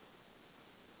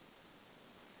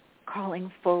calling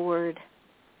forward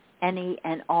any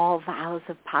and all vows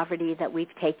of poverty that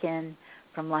we've taken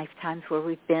from lifetimes where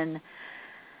we've been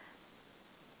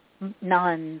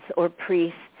nuns or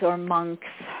priests or monks,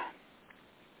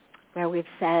 where we've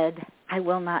said, I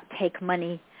will not take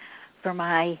money for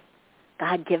my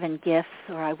God-given gifts,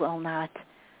 or I will not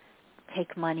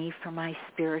take money for my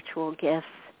spiritual gifts.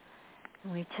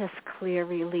 And we just clear,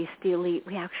 release, delete.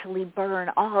 We actually burn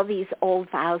all these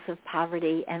old vows of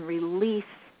poverty and release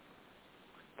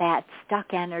that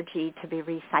stuck energy to be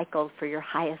recycled for your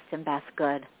highest and best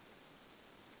good.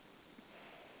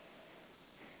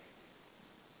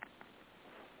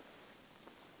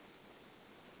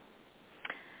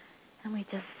 And we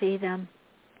just see them,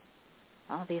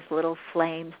 all these little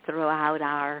flames throughout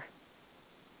our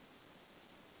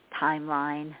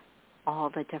timeline,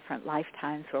 all the different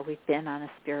lifetimes where we've been on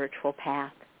a spiritual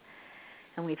path.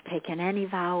 And we've taken any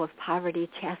vow of poverty,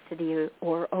 chastity,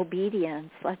 or obedience.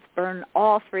 Let's burn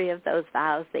all three of those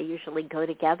vows. They usually go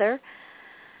together.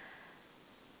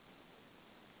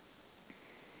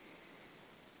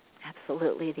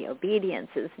 Absolutely, the obedience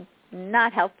is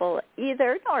not helpful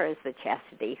either, nor is the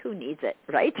chastity. Who needs it,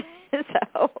 right?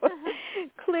 So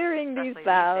clearing these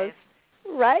vows,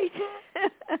 right?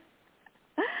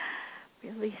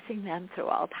 Releasing them through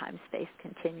all time, space,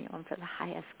 continuum for the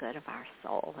highest good of our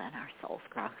soul and our soul's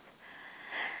growth.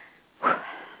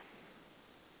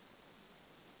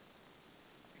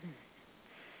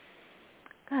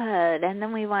 Good. And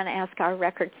then we want to ask our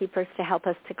record keepers to help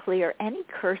us to clear any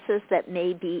curses that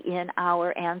may be in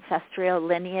our ancestral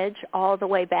lineage all the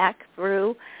way back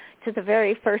through to the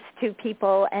very first two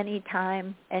people, any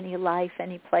time, any life,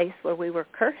 any place where we were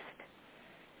cursed.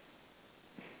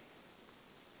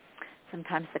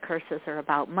 Sometimes the curses are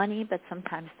about money, but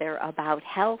sometimes they're about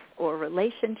health or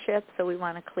relationships. So we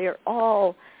want to clear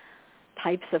all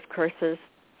types of curses,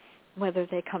 whether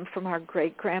they come from our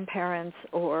great-grandparents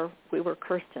or we were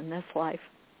cursed in this life.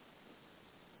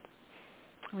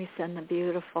 We send the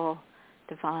beautiful,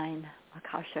 divine,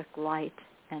 Akashic light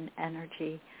and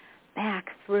energy back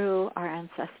through our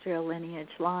ancestral lineage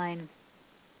line,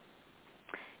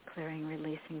 clearing,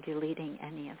 releasing, deleting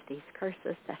any of these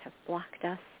curses that have blocked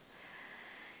us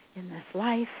in this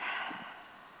life.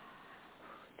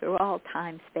 through all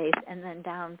time, space, and then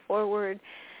down forward,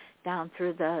 down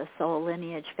through the soul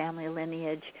lineage, family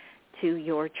lineage, to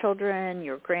your children,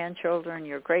 your grandchildren,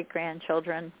 your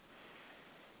great-grandchildren. –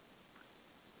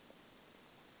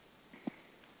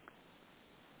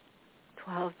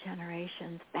 12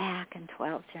 generations back and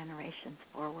 12 generations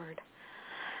forward.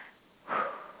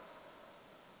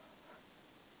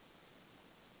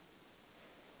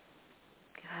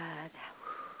 Good.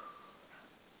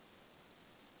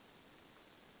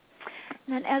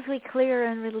 And then as we clear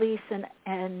and release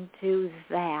and do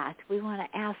that, we want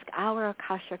to ask our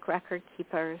Akashic record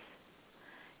keepers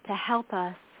to help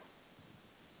us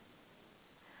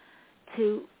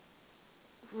to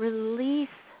release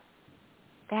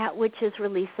that which is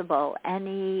releasable.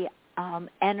 Any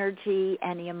energy,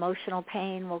 any emotional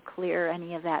pain will clear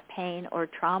any of that pain or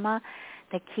trauma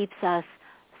that keeps us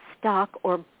stuck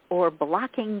or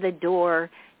blocking the door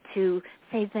to,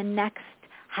 say, the next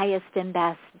highest and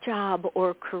best job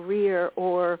or career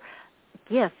or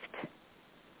gift.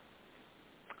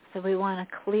 So we want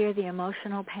to clear the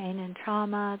emotional pain and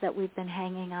trauma that we've been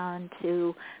hanging on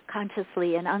to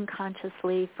consciously and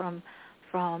unconsciously from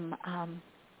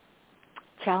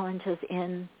challenges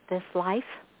in this life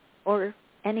or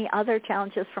any other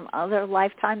challenges from other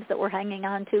lifetimes that we're hanging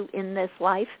on to in this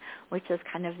life, which is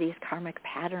kind of these karmic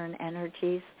pattern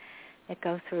energies that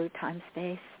go through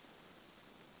time-space.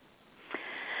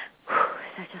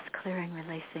 So just clearing,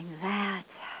 releasing that.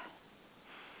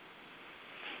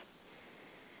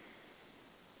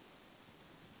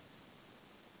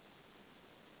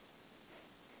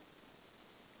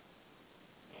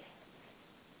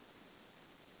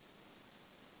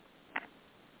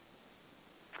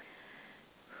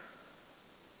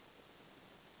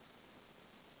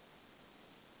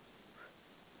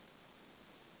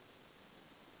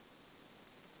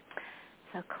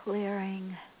 So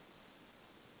clearing.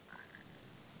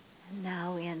 And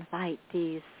now we invite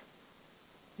these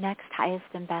next highest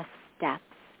and best steps,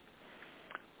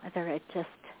 whether it just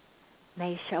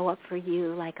may show up for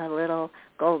you like a little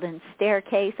golden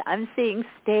staircase. I'm seeing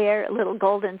little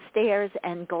golden stairs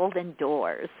and golden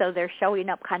doors. So they're showing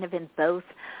up kind of in both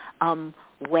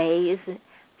ways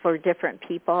for different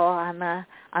people on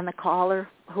the call or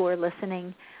who are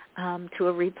listening to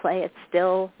a replay. It's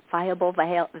still viable,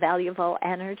 valuable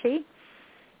energy.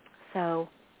 So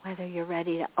whether you're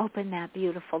ready to open that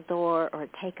beautiful door or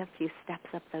take a few steps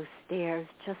up those stairs,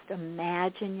 just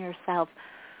imagine yourself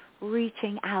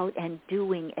reaching out and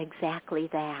doing exactly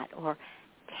that or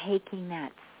taking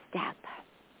that step.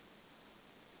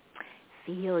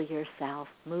 Feel yourself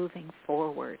moving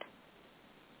forward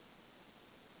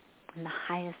in the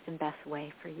highest and best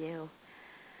way for you.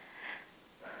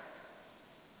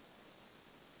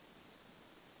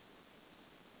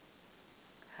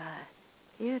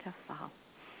 Good. Beautiful.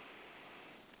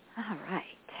 All right.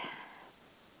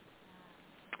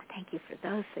 Thank you for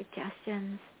those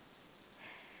suggestions.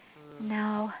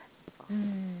 Now,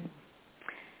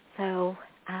 so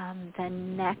the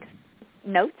next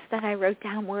notes that I wrote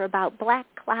down were about black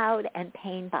cloud and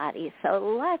pain body.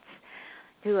 So let's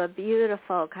do a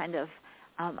beautiful kind of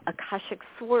Akashic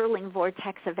swirling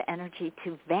vortex of energy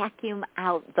to vacuum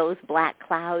out those black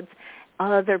clouds,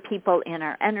 other people in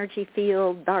our energy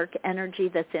field, dark energy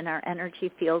that's in our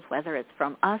energy field, whether it's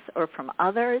from us or from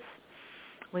others.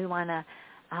 We want to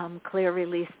clear,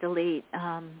 release, delete,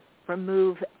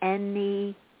 remove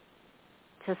any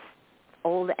just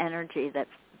old energy that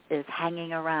is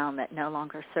hanging around that no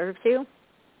longer serves you.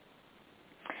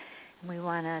 And we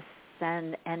want to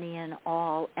send any and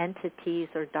all entities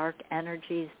or dark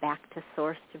energies back to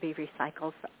source to be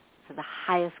recycled for the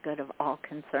highest good of all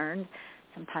concerned.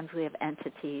 Sometimes we have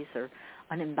entities or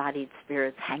unembodied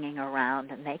spirits hanging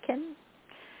around, and they can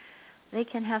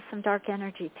have some dark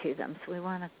energy to them. So we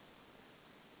want to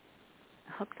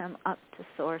hook them up to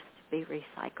source to be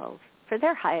recycled for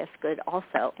their highest good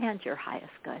also, and your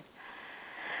highest good.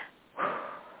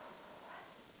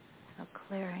 So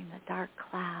clearing the dark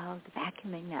cloud,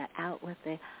 vacuuming that out with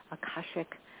the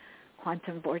Akashic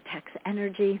quantum vortex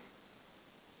energy.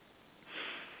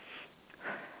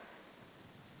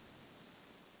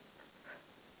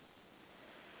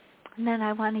 And then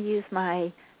I want to use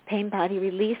my pain body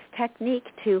release technique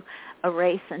to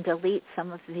erase and delete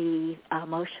some of the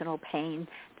emotional pain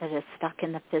that is stuck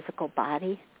in the physical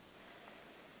body.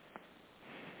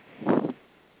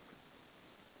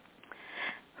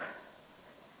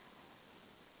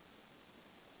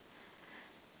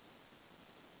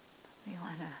 We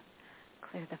want to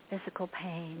clear the physical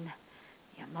pain,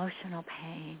 the emotional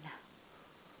pain,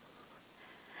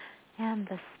 and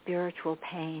the spiritual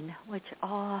pain, which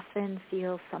often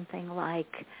feels something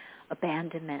like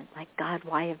abandonment, like, God,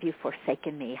 why have you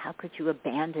forsaken me? How could you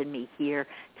abandon me here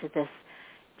to this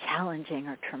challenging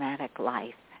or traumatic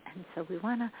life? And so we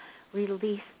want to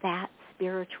release that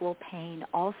spiritual pain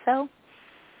also,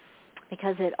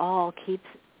 because it all keeps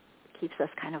us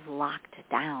kind of locked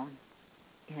down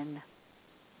in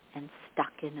and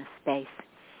stuck in a space.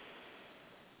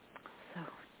 So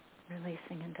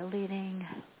releasing and deleting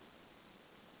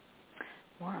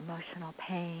more emotional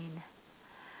pain,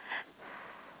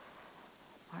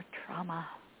 more trauma,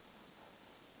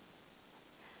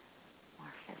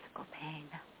 more physical pain.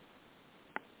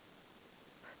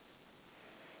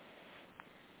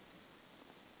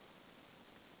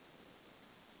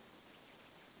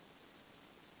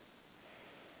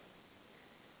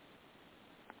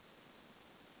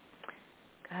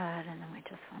 Good, and then we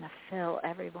just want to fill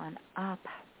everyone up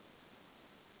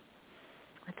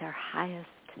with their highest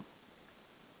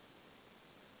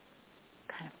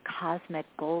kind of cosmic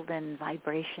golden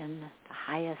vibration, the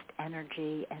highest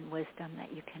energy and wisdom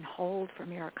that you can hold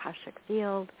from your Akashic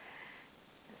field.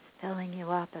 Just filling you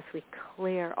up as we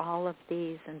clear all of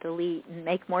these and delete and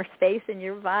make more space in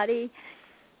your body.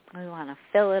 We want to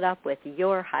fill it up with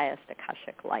your highest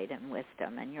Akashic light and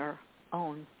wisdom and your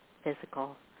own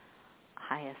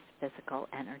highest physical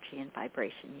energy and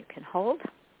vibration you can hold.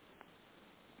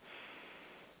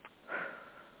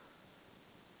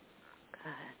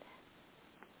 Good.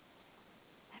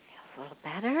 That feels a little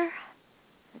better.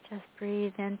 So just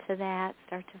breathe into that.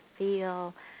 Start to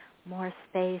feel more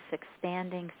space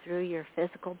expanding through your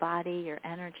physical body, your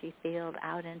energy field,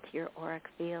 out into your auric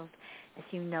field as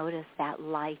you notice that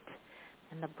light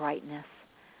and the brightness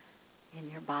in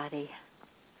your body.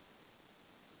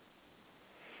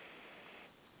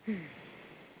 Good.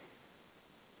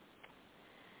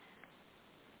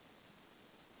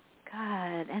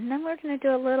 And then we're going to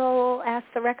do a little ask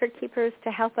the record keepers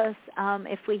to help us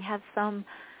if we have some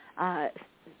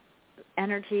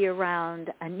energy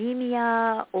around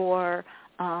anemia or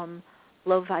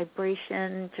low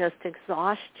vibration, just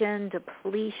exhaustion,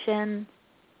 depletion,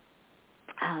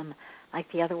 like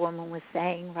the other woman was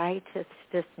saying, right?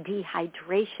 Just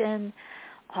dehydration,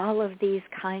 all of these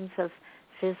kinds of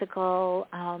physical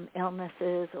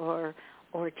illnesses or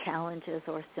challenges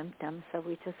or symptoms. So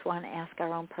we just want to ask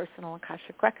our own personal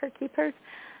Akashic record keepers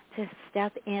to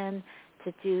step in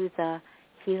to do the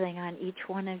healing on each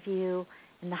one of you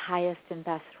in the highest and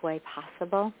best way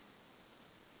possible.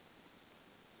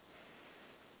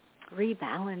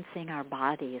 Rebalancing our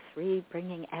bodies,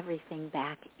 bringing everything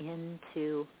back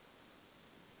into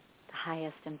the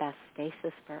highest and best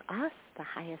stasis for us, the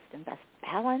highest and best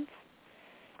balance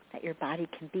that your body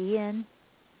can be in.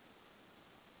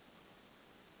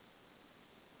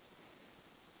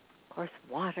 Of course,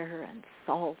 water and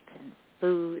salt and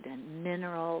food and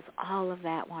minerals, all of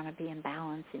that want to be in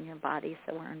balance in your body,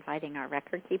 so we're inviting our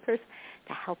record keepers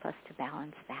to help us to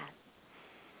balance that.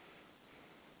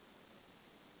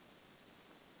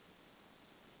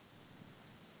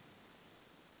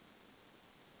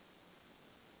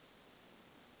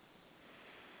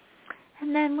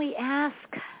 And then we ask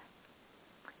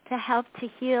to help to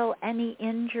heal any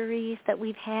injuries that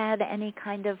we've had, any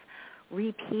kind of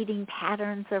repeating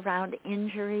patterns around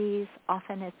injuries.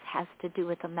 Often it has to do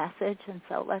with a message, and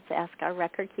so let's ask our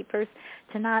record keepers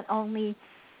to not only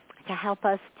to help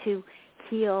us to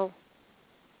heal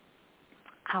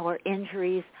our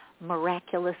injuries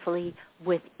miraculously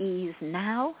with ease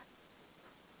now,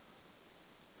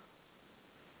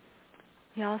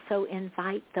 we also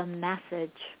invite the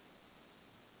message.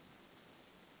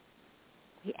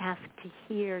 We ask to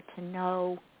hear, to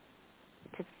know,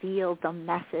 to feel the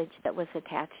message that was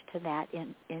attached to that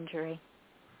injury.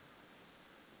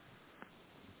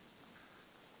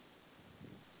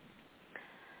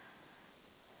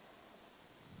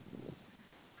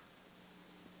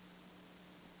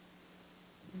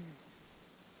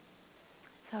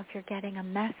 So if you're getting a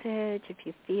message, if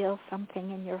you feel something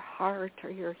in your heart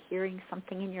or you're hearing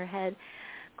something in your head,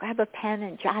 grab a pen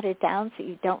and jot it down so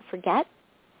you don't forget.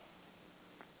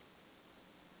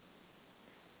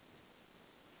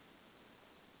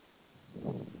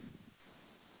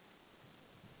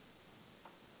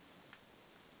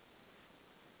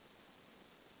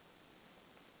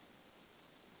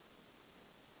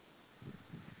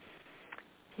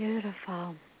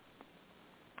 Beautiful.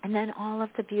 And then all of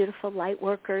the beautiful light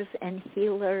workers and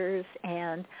healers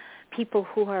and people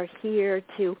who are here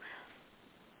to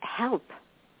help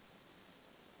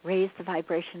raise the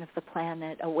vibration of the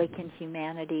planet, awaken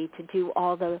humanity, to do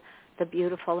all the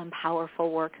beautiful and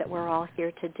powerful work that we're all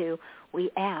here to do.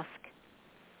 We ask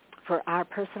for our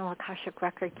personal Akashic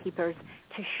record keepers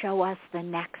to show us the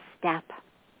next step.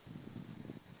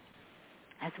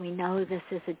 as we know this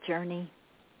is a journey,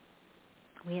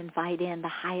 we invite in the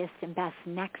highest and best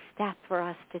next step for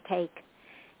us to take.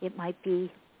 It might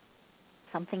be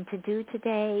something to do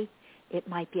today. It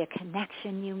might be a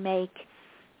connection you make.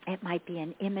 It might be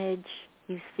an image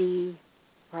you see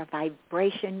or a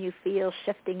vibration you feel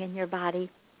shifting in your body.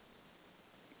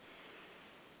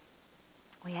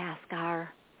 We ask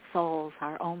our souls,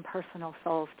 our own personal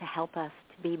souls, to help us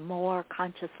to be more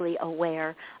consciously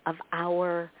aware of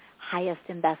our highest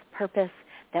and best purpose,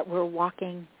 that we're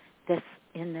walking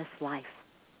in this life.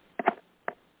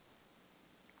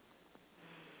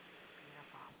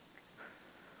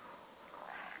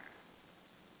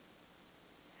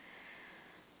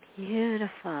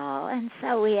 Beautiful. And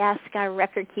so we ask our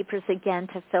record keepers again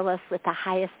to fill us with the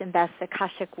highest and best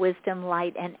Akashic wisdom,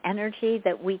 light, and energy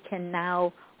that we can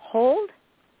now hold.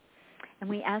 And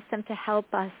we ask them to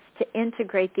help us to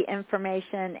integrate the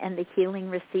information and the healing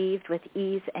received with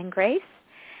ease and grace.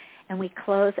 And we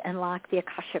close and lock the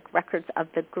Akashic records of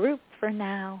the group for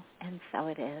now. And so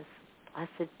it is.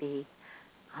 Blessed be.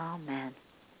 Amen.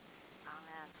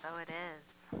 Amen. So it is.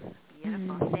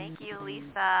 Beautiful. Thank you,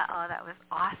 Lisa. Oh, that was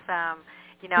awesome.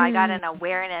 You know, I got an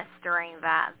awareness during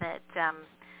that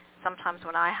sometimes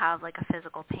when I have like a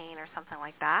physical pain or something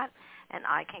like that, and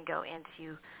I can go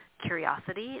into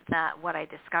curiosity, that what I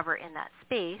discover in that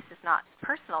space is not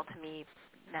personal to me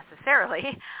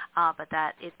necessarily, but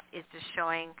that it's just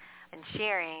showing and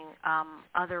sharing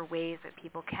other ways that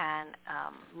people can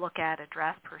look at,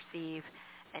 address, perceive,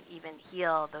 and even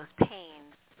heal those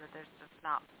pains. That there's just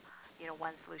not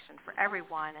one solution for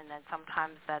everyone, and then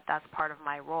sometimes that's part of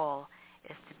my role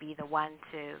is to be the one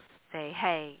to say,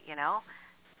 hey,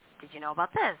 did you know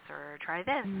about this, or try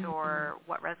this, or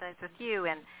what resonates with you,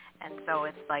 and so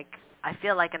it's like I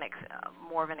feel like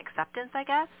more of an acceptance, I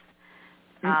guess,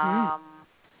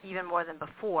 even more than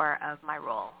before of my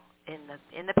role in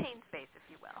the pain space, if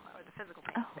you will, or the physical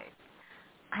pain space.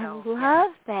 So, I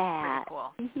love that. Pretty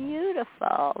cool.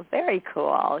 Beautiful. Very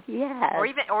cool. Yes. Or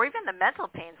even the mental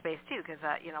pain space too, because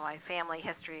my family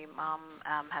history, mom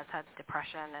has had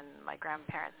depression, and my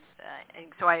grandparents, and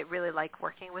so I really like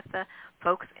working with the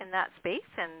folks in that space.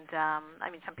 And I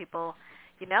mean, some people,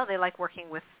 they like working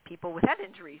with people with head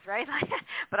injuries, right?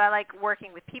 But I like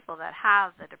working with people that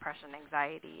have the depression,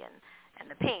 anxiety, and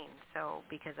the pain. So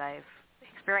because I've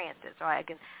experienced it, so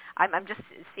I'm just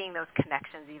seeing those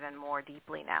connections even more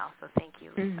deeply now. So thank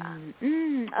you,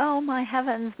 Lisa. Oh my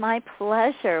heavens, my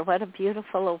pleasure. What a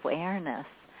beautiful awareness.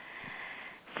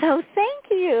 So thank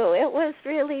you. It was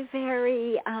really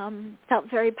felt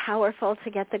very powerful to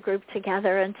get the group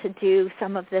together and to do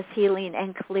some of this healing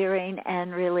and clearing,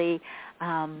 and really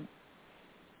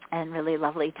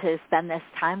lovely to spend this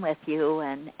time with you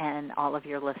and all of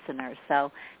your listeners.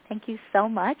 So thank you so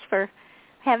much for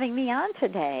having me on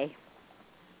today.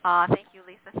 Thank you,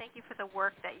 Lisa. Thank you for the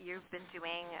work that you've been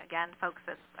doing. Again, folks,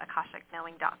 it's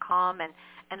akashicknowing.com.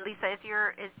 And Lisa, is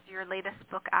your latest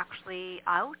book actually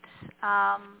out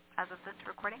as of this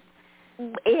recording?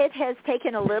 It has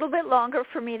taken a little bit longer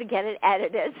for me to get it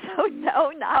edited, so no,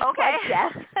 not quite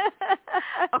yet.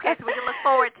 Okay, so we can look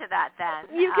forward to that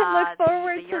then. You can look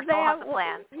forward to that. Has a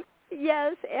plan.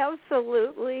 Yes,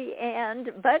 absolutely.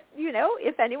 But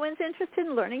if anyone's interested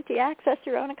in learning to access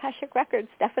your own Akashic records,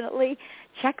 definitely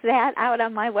check that out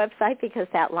on my website, because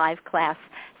that live class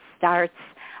starts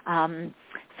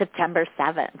September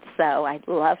 7th. So I'd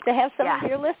love to have some of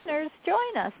your listeners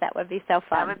join us. That would be so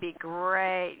fun. That would be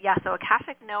great. Yeah, so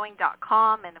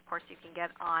akashickknowing.com, and of course you can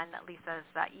get on Lisa's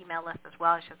email list as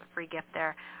well. She has a free gift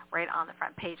there right on the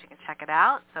front page. You can check it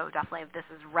out. So definitely, if this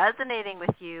is resonating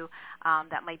with you,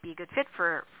 that might be a good fit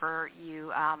for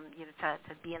you,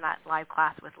 to be in that live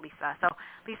class with Lisa. So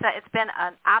Lisa, it's been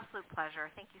an absolute pleasure.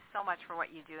 Thank you so much for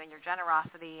what you do and your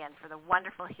generosity, and for the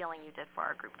wonderful healing you did for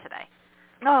our group today.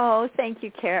 Oh, thank you,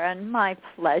 Karen. My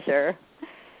pleasure.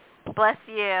 Bless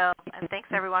you. And thanks,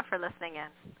 everyone, for listening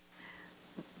in.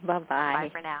 Bye-bye. Bye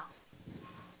for now.